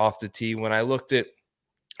far off the tee. When I looked at,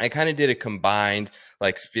 I kind of did a combined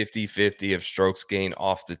like 50-50 of strokes gained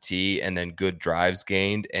off the tee and then good drives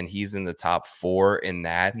gained. And he's in the top 4 in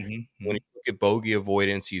that. Mm-hmm. When you look at bogey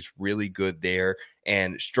avoidance, he's really good there.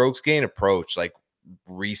 And strokes gain approach, like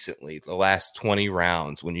recently, the last 20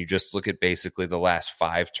 rounds, when you just look at basically the last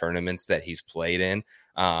 5 tournaments that he's played in,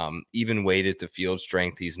 even weighted to field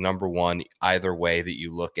strength, he's number 1 either way that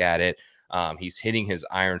you look at it. He's hitting his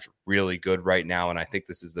irons really good right now, and I think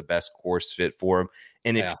this is the best course fit for him.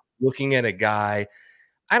 And if you're looking at a guy,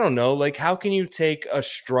 I don't know, like how can you take a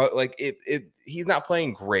like he's not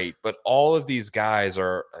playing great, but all of these guys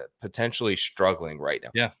are potentially struggling right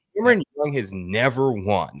now. Yeah. Cameron Young has never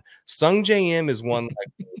won. Sung J M has won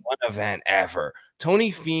like one event ever.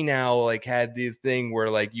 Tony Finau like had the thing where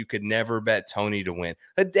like you could never bet Tony to win.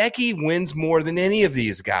 Hideki wins more than any of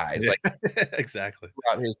these guys. Like exactly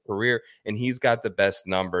throughout his career, and he's got the best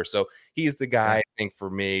number. So he's the guy, I think, for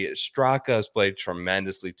me. Straka has played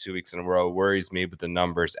tremendously 2 weeks in a row, worries me, but the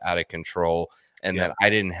numbers out of control. And that I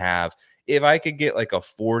didn't have. If I could get like a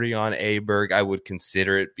 40 on Aberg, I would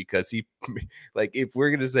consider it because he, like, if we're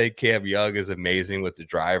going to say Cam Young is amazing with the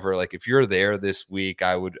driver, like if you're there this week,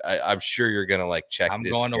 I'm sure you're going to like check. I'm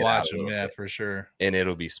this going to watch him. Yeah, bit, for sure. and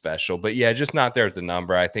it'll be special. But yeah, just not there at the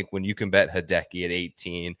number. I think when you can bet Hideki at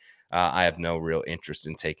 18, I have no real interest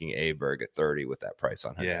in taking Aberg at 30 with that price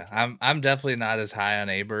on Hideki. Yeah, I'm definitely not as high on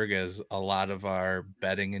Aberg as a lot of our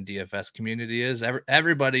betting and DFS community is.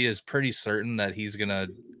 Everybody is pretty certain that he's going to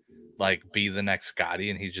like be the next Scotty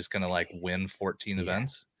and he's just going to like win 14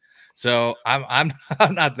 events. So I'm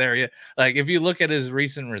not there yet. Like if you look at his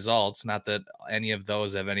recent results, not that any of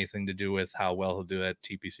those have anything to do with how well he'll do at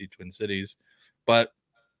TPC Twin Cities, but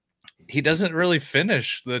he doesn't really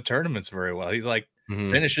finish the tournaments very well. He's like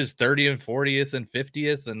finishes 30 and 40th and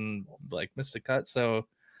 50th and like missed a cut. So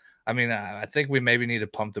I mean, I think we maybe need to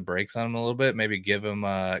pump the brakes on him a little bit, maybe give him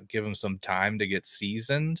some time to get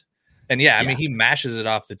seasoned. And I mean, he mashes it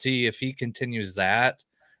off the tee. If he continues that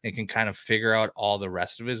and can kind of figure out all the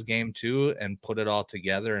rest of his game too and put it all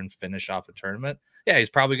together and finish off a tournament, he's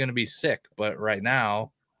probably going to be sick. But right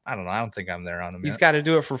now, I don't know. I don't think I'm there on him. He's got to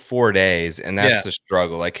do it for 4 days, and that's the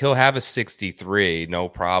struggle. Like he'll have a 63, no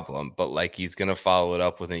problem, but like he's going to follow it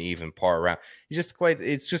up with an even par round.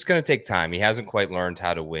 It's just going to take time. He hasn't quite learned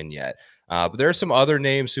how to win yet. But there are some other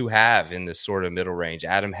names who have in this sort of middle range.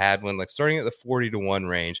 Adam Hadwin, like starting at the 40-1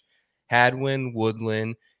 range. Hadwin,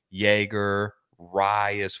 Woodland, Jaeger,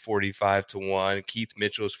 Rye is 45-1. Keith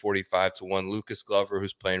Mitchell is 45-1. Lucas Glover,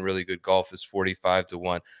 who's playing really good golf, is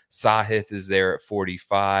 45-1. Sahith is there at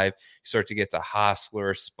 45. You start to get to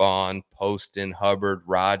Hostler, Spawn, Poston, Hubbard,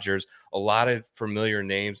 Rogers. A lot of familiar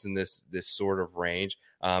names in this sort of range.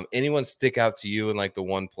 Anyone stick out to you in like the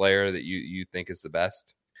one player that you think is the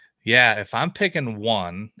best? Yeah, if I'm picking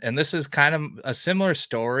one, and this is kind of a similar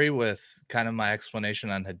story with kind of my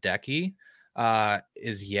explanation on Hideki,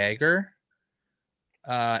 is Jaeger.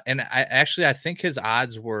 And I think his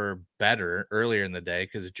odds were better earlier in the day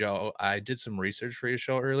because Joe, I did some research for your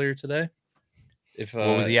show earlier today. If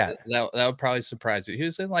what was he at? That would probably surprise you. He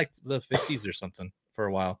was in like the 50s or something for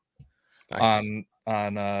a while. Nice.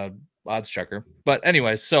 on odds checker. But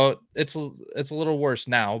anyway, so it's a little worse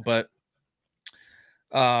now, but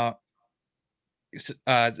going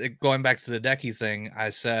back to the Decky thing, I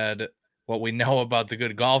said what we know about the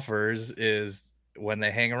good golfers is when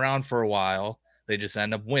they hang around for a while, they just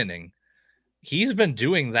end up winning. He's been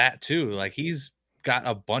doing that too. Like he's got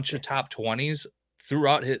a bunch of top 20s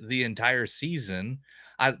throughout the entire season.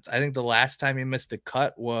 I think the last time he missed a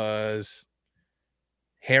cut was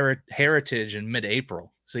Heritage in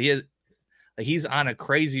mid-April. So he's on a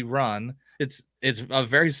crazy run. It's a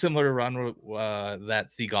very similar run that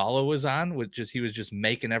Thigala was on, which is he was just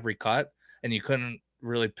making every cut, and you couldn't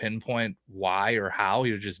really pinpoint why or how.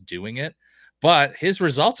 He was just doing it. But his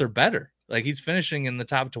results are better. Like he's finishing in the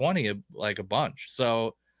top 20 like a bunch.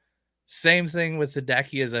 So same thing with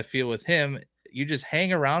Hideki as I feel with him. You just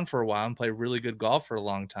hang around for a while and play really good golf for a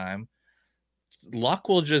long time. Luck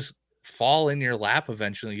will just fall in your lap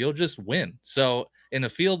eventually. You'll just win. So in a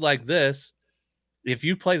field like this, if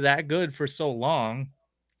you play that good for so long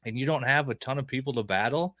and you don't have a ton of people to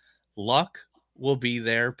battle, luck will be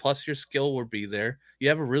there. Plus your skill will be there. You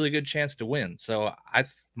have a really good chance to win. So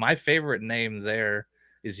my favorite name there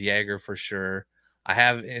is Jaeger for sure. I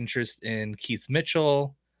have interest in Keith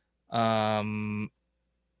Mitchell. And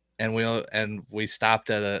and we stopped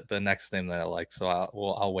at the next name that I like, so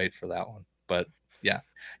I'll wait for that one. But yeah,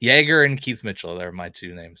 Jaeger and Keith Mitchell, they're my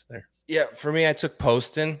two names there. Yeah, for me, I took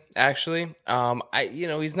Poston actually. He's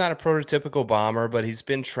not a prototypical bomber, but he's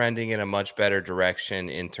been trending in a much better direction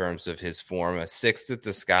in terms of his form. A sixth at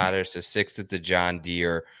the Scottish, a sixth at the John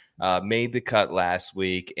Deere. Made the cut last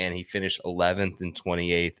week, and he finished 11th and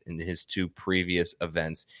 28th in his two previous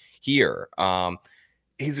events here.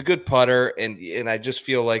 He's a good putter, and I just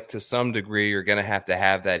feel like to some degree you're going to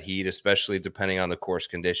have that heat, especially depending on the course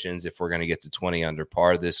conditions. If we're going to get to 20 under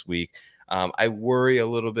par this week. I worry a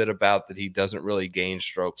little bit about that he doesn't really gain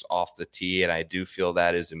strokes off the tee, and I do feel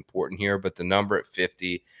that is important here. But the number at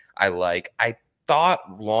 50, I like. I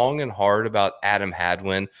thought long and hard about Adam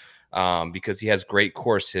Hadwin because he has great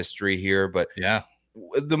course history here. But yeah,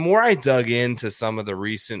 the more I dug into some of the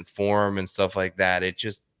recent form and stuff like that, it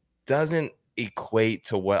just doesn't equate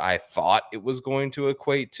to what I thought it was going to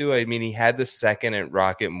equate to. I mean, he had the second at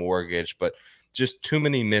Rocket Mortgage, but just too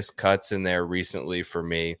many missed cuts in there recently for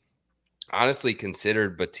me. Honestly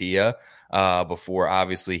considered Batia before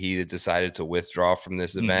obviously he decided to withdraw from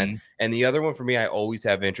this event. And the other one for me, I always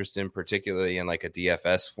have interest in, particularly in like a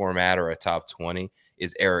DFS format or a top 20,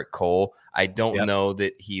 is Eric Cole. I don't know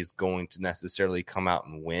that he's going to necessarily come out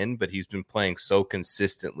and win, but he's been playing so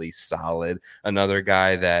consistently solid. Another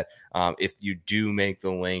guy that if you do make the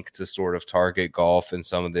link to sort of target golf and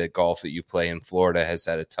some of the golf that you play in Florida, has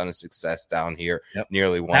had a ton of success down here.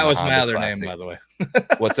 Nearly won. That was Honda my other Classic. name, by the way.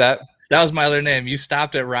 What's that? That was my other name. You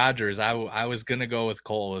stopped at Rogers. I was gonna go with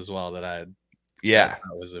Cole as well.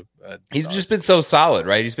 He's just been so solid,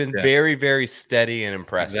 right? He's been very, very steady and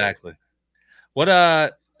impressive. Exactly.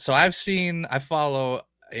 So I follow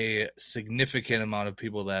a significant amount of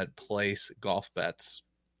people that place golf bets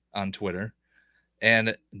on Twitter,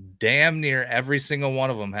 and damn near every single one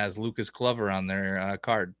of them has Lucas Glover on their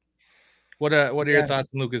card. What are your thoughts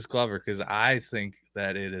on Lucas Glover? Because I think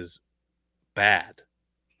that it is bad.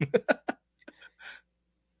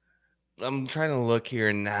 I'm trying to look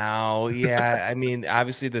here now. Yeah, I mean,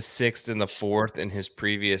 obviously the 6th and the 4th in his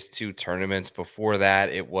previous two tournaments. Before that,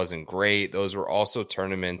 it wasn't great. Those were also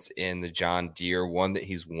tournaments in the John Deere, one that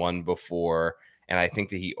he's won before. And I think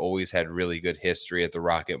that he always had really good history at the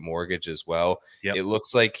Rocket Mortgage as well. It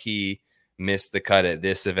looks like he missed the cut at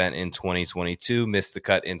this event in 2022, missed the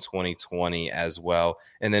cut in 2020 as well,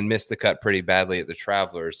 and then missed the cut pretty badly at the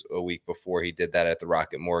Travelers a week before he did that at the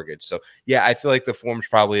Rocket Mortgage. So, yeah, I feel like the form's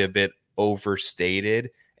probably a bit overstated,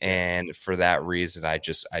 and for that reason, I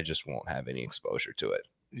just won't have any exposure to it.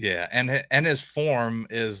 Yeah, and his form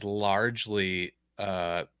is largely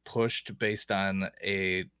pushed based on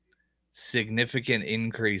a significant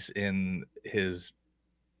increase in his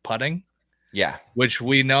putting. Yeah, which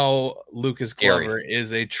we know Lucas Glover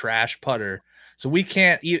is a trash putter. So we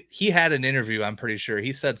can't. He had an interview. I'm pretty sure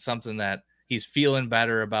he said something that he's feeling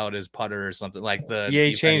better about his putter or something like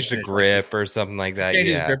he changed the grip or something like that.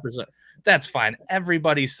 That's fine.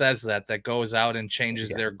 Everybody says that goes out and changes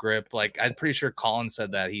their grip. Like I'm pretty sure Colin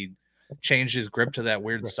said that he changed his grip to that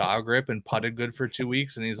weird saw grip and putted good for 2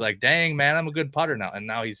 weeks. And he's like, "Dang man, I'm a good putter now." And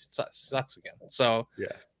now he sucks again. So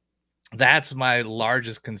that's my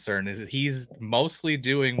largest concern is he's mostly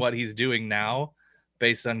doing what he's doing now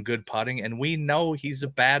based on good putting. And we know he's a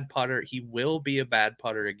bad putter. He will be a bad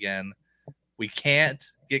putter again. We can't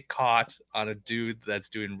get caught on a dude that's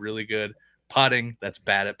doing really good putting that's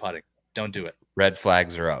bad at putting. Don't do it. Red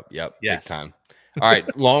flags are up. Yep. Yes. Big time. All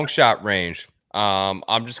right. Long shot range.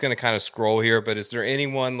 I'm just going to kind of scroll here, but is there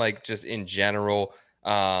anyone like just in general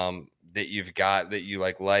that you've got that you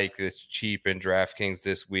like that's cheap in DraftKings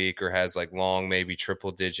this week or has like long, maybe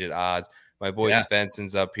triple digit odds? My boy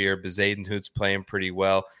Svensson's up here. Bezadenhout's playing pretty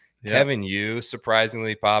well. Kevin Yu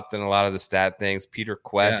surprisingly popped in a lot of the stat things. Peter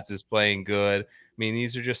Quest is playing good. I mean,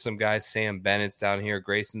 these are just some guys. Sam Bennett's down here.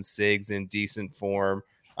 Grayson Siggs in decent form.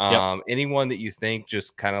 Anyone that you think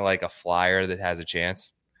just kind of like a flyer that has a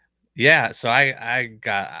chance? Yeah. So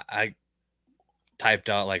I typed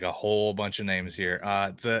out like a whole bunch of names here.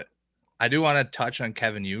 I do want to touch on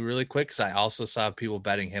Kevin Yu really quick because I also saw people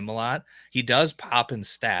betting him a lot. He does pop in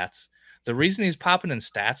stats. The reason he's popping in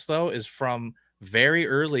stats, though, is from very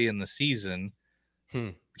early in the season.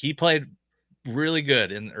 He played really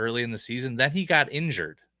good early in the season. Then he got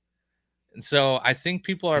injured. And so I think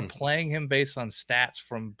people are playing him based on stats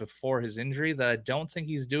from before his injury that I don't think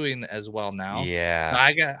he's doing as well now. Yeah.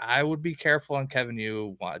 So I would be careful on Kevin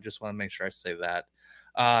Yu. I just want to make sure I say that.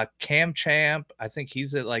 Cam Champ, I think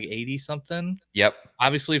he's at like 80 something. Yep.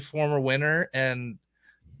 Obviously former winner. And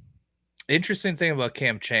interesting thing about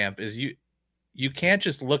Cam Champ is you can't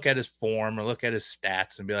just look at his form or look at his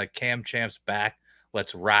stats and be like, Cam Champ's back.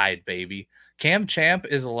 Let's ride, baby. Cam Champ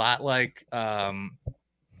is a lot like how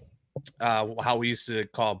we used to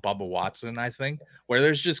call Bubba Watson, I think, where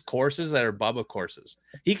there's just courses that are Bubba courses.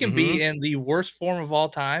 He can be in the worst form of all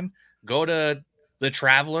time, go to the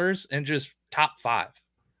Travelers and just top 5.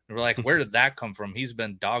 And we're like, where did that come from? He's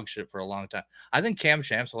been dog shit for a long time. I think Cam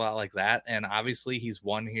Champ's a lot like that. And obviously he's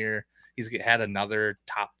won here. He's had another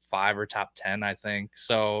top 5 or top 10, I think.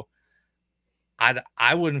 So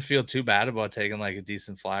I wouldn't feel too bad about taking like a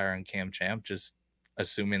decent flyer on Cam Champ, just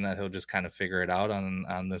assuming that he'll just kind of figure it out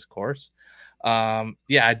on this course. Yeah,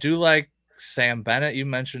 I do like Sam Bennett. You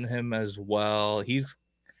mentioned him as well. He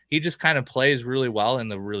just kind of plays really well in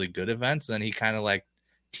the really good events, and he kind of like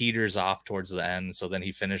teeters off towards the end. So then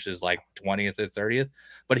he finishes like 20th or 30th,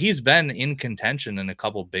 but he's been in contention in a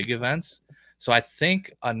couple big events. So I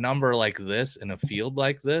think a number like this in a field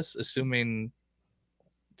like this, assuming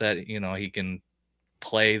that, you know, he can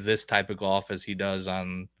play this type of golf as he does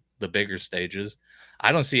on the bigger stages,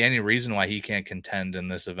 I don't see any reason why he can't contend in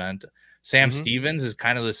this event. Sam Stevens is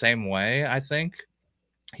kind of the same way. I think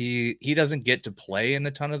he doesn't get to play in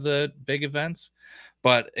a ton of the big events,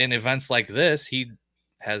 but in events like this, he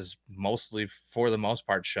has mostly, for the most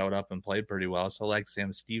part, showed up and played pretty well. So like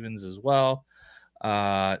Sam Stevens as well.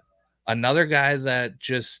 Another guy that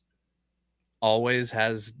just always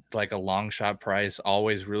has like a long shot price,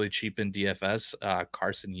 always really cheap in DFS,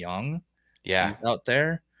 Carson Young. Yeah. He's out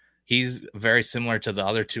there. He's very similar to the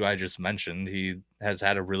other two I just mentioned. He has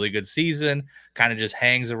had a really good season, kind of just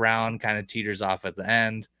hangs around, kind of teeters off at the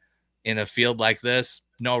end. In a field like this,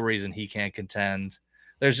 no reason he can't contend.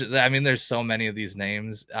 There's so many of these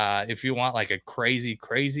names. If you want like a crazy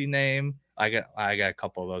Name, I got a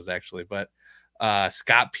couple of those actually, but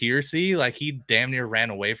Scott Piercy, like he damn near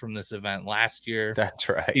ran away from this event last year. That's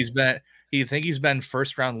right. He's been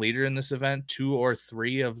first round leader in this event 2 or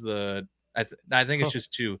 3 of the I think it's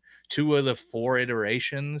just two of the 4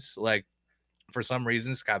 iterations. Like for some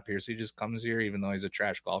reason Scott Piercy just comes here even though he's a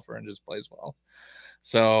trash golfer and just plays well.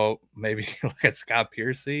 So maybe look at Scott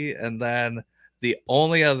Piercy. And then the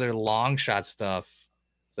only other long shot stuff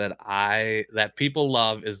that people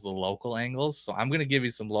love is the local angles. So I'm going to give you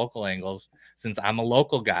some local angles since I'm a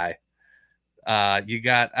local guy. You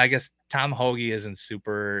got, I guess Tom Hoge isn't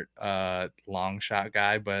super long shot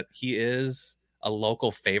guy, but he is a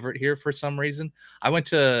local favorite here for some reason. I go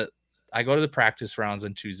to the practice rounds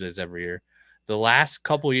on Tuesdays every year. The last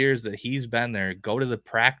couple years that he's been there, go to the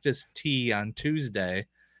practice tee on Tuesday.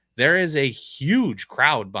 There is a huge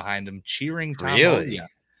crowd behind him cheering Tom Hoge.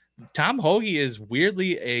 Tom Hoge is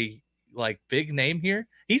weirdly a like big name here.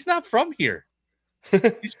 He's not from here.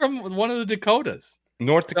 He's from one of the Dakotas.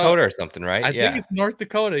 North Dakota or something, right? I think it's North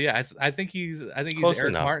Dakota. Yeah, I think he's Close Eric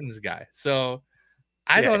enough. Martin's guy. So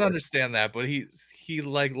I don't understand that, but he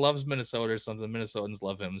like loves Minnesota or something. Minnesotans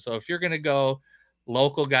love him. So if you're gonna go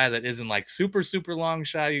local guy that isn't like super long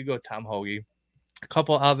shot, you go Tom Hoge. A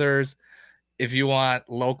couple others. If you want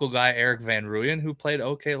local guy Eric Van Rooyen, who played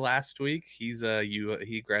okay last week, he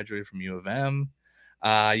graduated from U of M.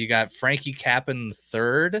 You got Frankie Cappan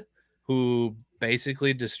III, who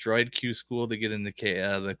basically destroyed Q School to get into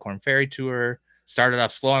the Korn Ferry Tour. Started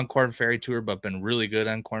off slow on Korn Ferry Tour, but been really good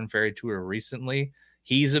on Korn Ferry Tour recently.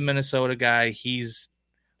 He's a Minnesota guy. He's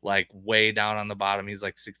like way down on the bottom. He's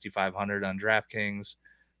like 6,500 on DraftKings.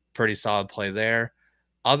 Pretty solid play there.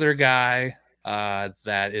 Other guy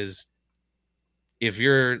that is, if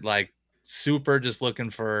you're like super just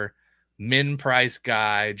looking for min price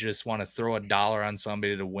guy, just want to throw $1 on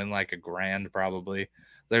somebody to win like $1,000 probably.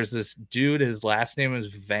 There's this dude, his last name is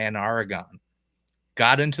Van Aragon.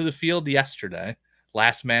 Got into the field yesterday.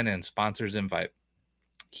 Last man in, sponsors invite.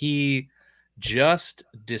 He just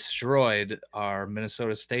destroyed our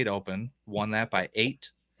Minnesota State Open, won that by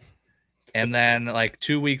 8. And then like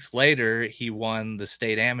 2 weeks later, he won the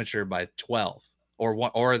state amateur by 12.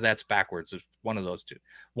 Or that's backwards. It's one of those two.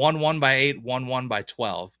 Won by 8, won by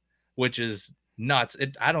 12, which is nuts.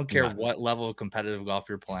 I don't care what level of competitive golf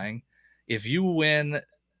you're playing. If you win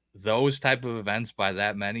those type of events by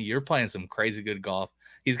that many, you're playing some crazy good golf.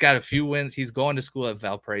 He's got a few wins. He's going to school at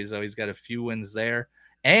Valparaiso. He's got a few wins there.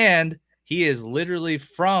 And he is literally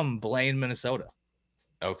from Blaine, Minnesota.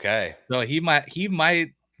 Okay. So he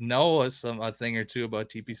might know a thing or two about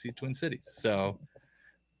TPC Twin Cities. So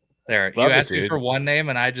there, you asked me for one name,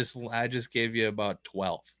 and I just gave you about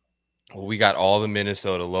 12. Well, we got all the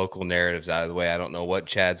Minnesota local narratives out of the way. I don't know what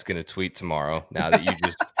Chad's going to tweet tomorrow now that you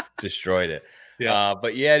just destroyed it. Yeah.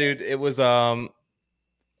 But yeah, dude, it was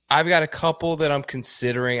I've got a couple that I'm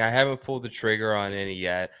considering. I haven't pulled the trigger on any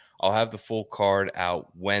yet. I'll have the full card out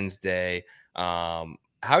Wednesday. How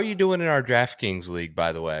are you doing in our DraftKings league,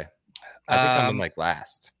 by the way? I think I'm in like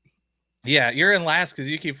last. Yeah, you're in last because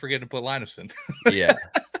you keep forgetting to put lineups in. Yeah.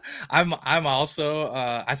 I'm also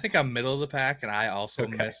I think I'm middle of the pack, and I also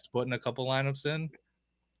missed putting a couple lineups in.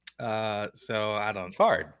 So I don't. It's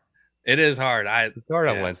hard. It is hard. It's hard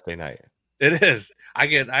on Wednesday night. It is. I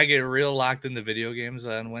get real locked into video games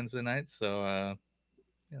on Wednesday nights, so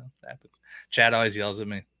that happens. Chad always yells at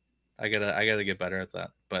me. I gotta get better at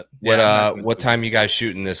that. But what time you guys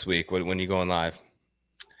shooting this week? When you going live?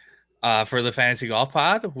 For the Fantasy Golf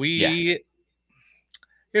Pod, here's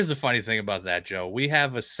the funny thing about that, Joe. We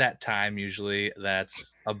have a set time usually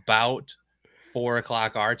that's about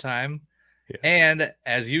 4:00 our time. Yeah. And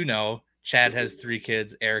as you know, Chad has 3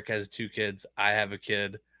 kids, Eric has 2 kids, I have a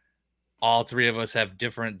kid. All 3 of us have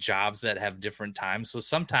different jobs that have different times. So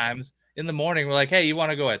sometimes in the morning, we're like, hey, you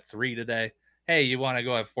want to go at 3 today? Hey, you want to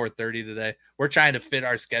go at 4:30 today? We're trying to fit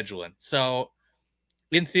our schedule in. So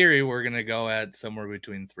in theory, we're going to go at somewhere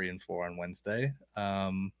between 3 and 4 on Wednesday.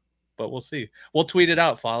 But we'll see. We'll tweet it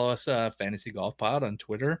out. Follow us, Fantasy Golf Pod on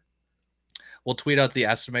Twitter. We'll tweet out the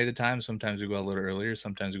estimated time. Sometimes we go a little earlier.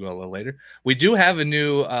 Sometimes we go a little later. We do have a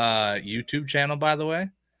new YouTube channel, by the way.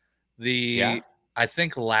 I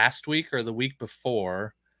think last week or the week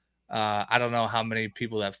before, I don't know how many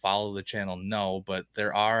people that follow the channel know, but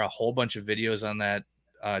there are a whole bunch of videos on that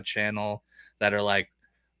channel that are like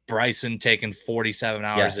Bryson taking 47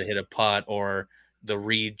 hours to hit a putt, or the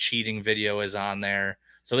Reed cheating video is on there.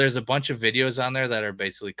 So there's a bunch of videos on there that are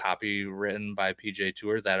basically copywritten by PGA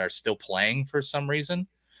Tour that are still playing for some reason.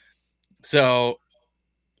 So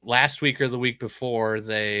last week or the week before,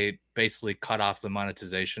 they basically cut off the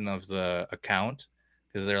monetization of the account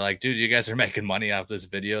because they're like, dude, you guys are making money off this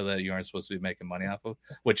video that you aren't supposed to be making money off of,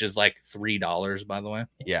 which is like $3, by the way.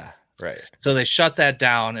 Yeah, right. So they shut that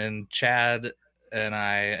down, and Chad and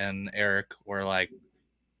I and Eric were like,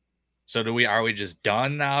 so are we just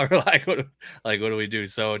done now? Or what do we do?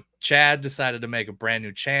 So Chad decided to make a brand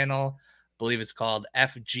new channel. I believe it's called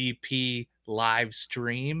FGP Live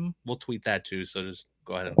Stream. We'll tweet that too. So just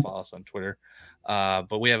go ahead and follow us on Twitter.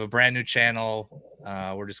 But we have a brand new channel.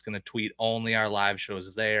 We're just going to tweet only our live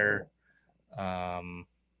shows there. So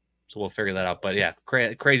we'll figure that out. But yeah,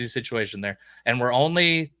 crazy situation there. And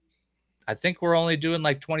I think we're only doing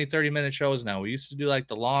like 20, 30-minute shows now. We used to do like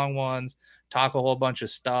the long ones, talk a whole bunch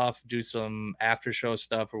of stuff, do some after show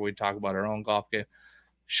stuff where we talk about our own golf game.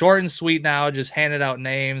 Short and sweet now, just handing out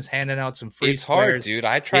names, handing out some free It's hard, dude.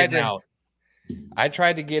 I tried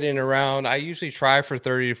to get in around. I usually try for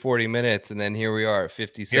 30 to 40 minutes, and then here we are at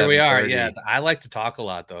 57. Here we are. 30. Yeah, I like to talk a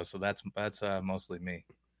lot though, so that's mostly me.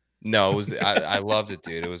 No, it was I loved it,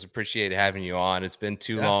 dude. It was appreciated having you on. It's been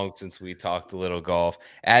too long since we talked a little golf.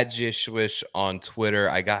 At Jishwish on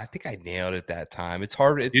Twitter. I think I nailed it that time. It's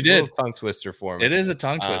hard. It's a little tongue twister for me. It is a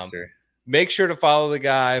tongue twister. Make sure to follow the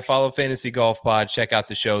guy. Follow Fantasy Golf Pod. Check out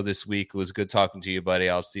the show this week. It was good talking to you, buddy.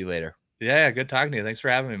 I'll see you later. Yeah, good talking to you. Thanks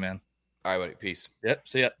for having me, man. All right, buddy. Peace. Yep.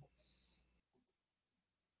 See ya.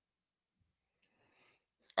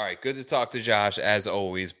 All right, good to talk to Josh. As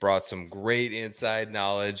always, brought some great inside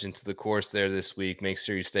knowledge into the course there this week. Make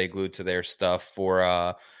sure you stay glued to their stuff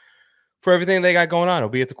for everything they got going on. It'll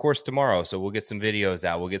be at the course tomorrow, so we'll get some videos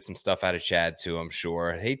out. We'll get some stuff out of Chad too, I'm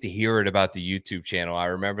sure. I hate to hear it about the YouTube channel. I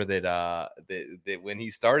remember that when he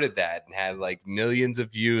started that and had like millions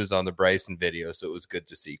of views on the Bryson video, so it was good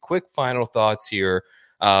to see. Quick final thoughts here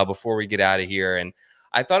before we get out of here. And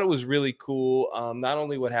I thought it was really cool, not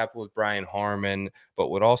only what happened with Brian Harman, but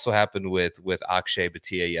what also happened with Akshay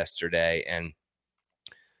Bhatia yesterday. And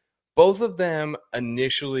both of them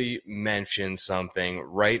initially mentioned something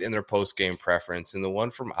right in their post-game preference, and the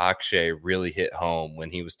one from Akshay really hit home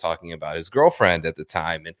when he was talking about his girlfriend at the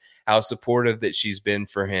time and how supportive that she's been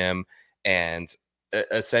for him, and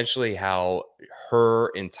essentially how her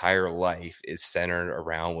entire life is centered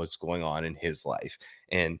around what's going on in his life.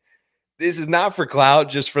 And this is not for clout,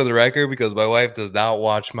 just for the record, because my wife does not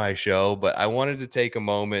watch my show, but I wanted to take a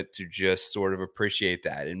moment to just sort of appreciate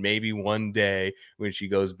that. And maybe one day when she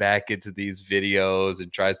goes back into these videos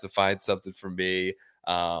and tries to find something for me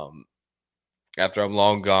after I'm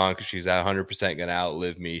long gone, because she's 100% going to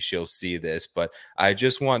outlive me, she'll see this. But I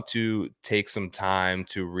just want to take some time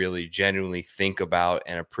to really genuinely think about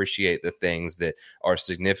and appreciate the things that our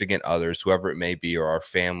significant others, whoever it may be, or our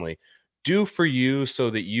family, do for you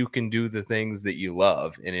so that you can do the things that you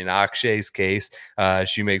love. And in Akshay's case,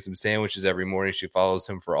 she makes him sandwiches every morning. She follows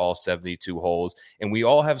him for all 72 holes. And we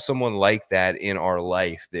all have someone like that in our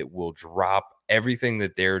life that will drop everything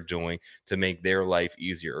that they're doing to make their life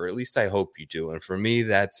easier, or at least I hope you do. And for me,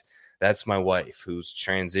 that's That's my wife, who's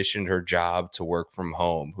transitioned her job to work from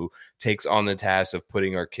home, who takes on the task of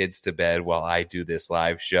putting our kids to bed while I do this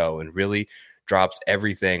live show, and really drops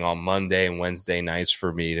everything on Monday and Wednesday nights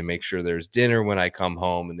for me to make sure there's dinner when I come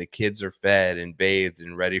home and the kids are fed and bathed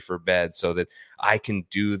and ready for bed so that I can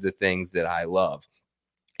do the things that I love.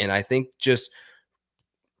 And I think just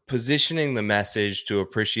positioning the message to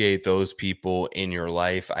appreciate those people in your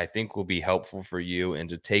life, I think will be helpful for you, and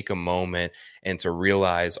to take a moment and to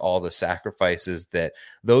realize all the sacrifices that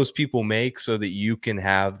those people make so that you can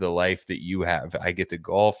have the life that you have. I get to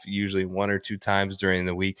golf usually 1 or 2 times during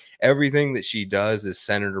the week. Everything that she does is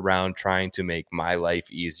centered around trying to make my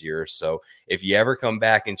life easier. So if you ever come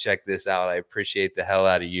back and check this out, I appreciate the hell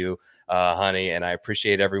out of you, honey, and I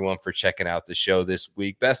appreciate everyone for checking out the show this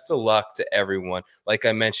week. Best of luck to everyone. Like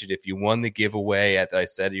I mentioned, if you won the giveaway that I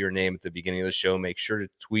said your name at the beginning of the show, make sure to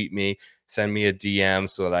tweet me, send me a DM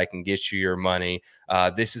so that I can get you your money.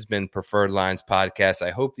 This has been Preferred Lines Podcast. I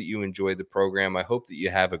hope that you enjoyed the program. I hope that you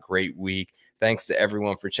have a great week. Thanks to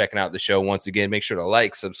everyone for checking out the show. Once again, make sure to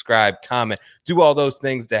like, subscribe, comment, do all those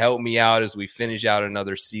things to help me out as we finish out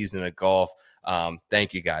another season of golf.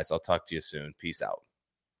 Thank you, guys. I'll talk to you soon. Peace out.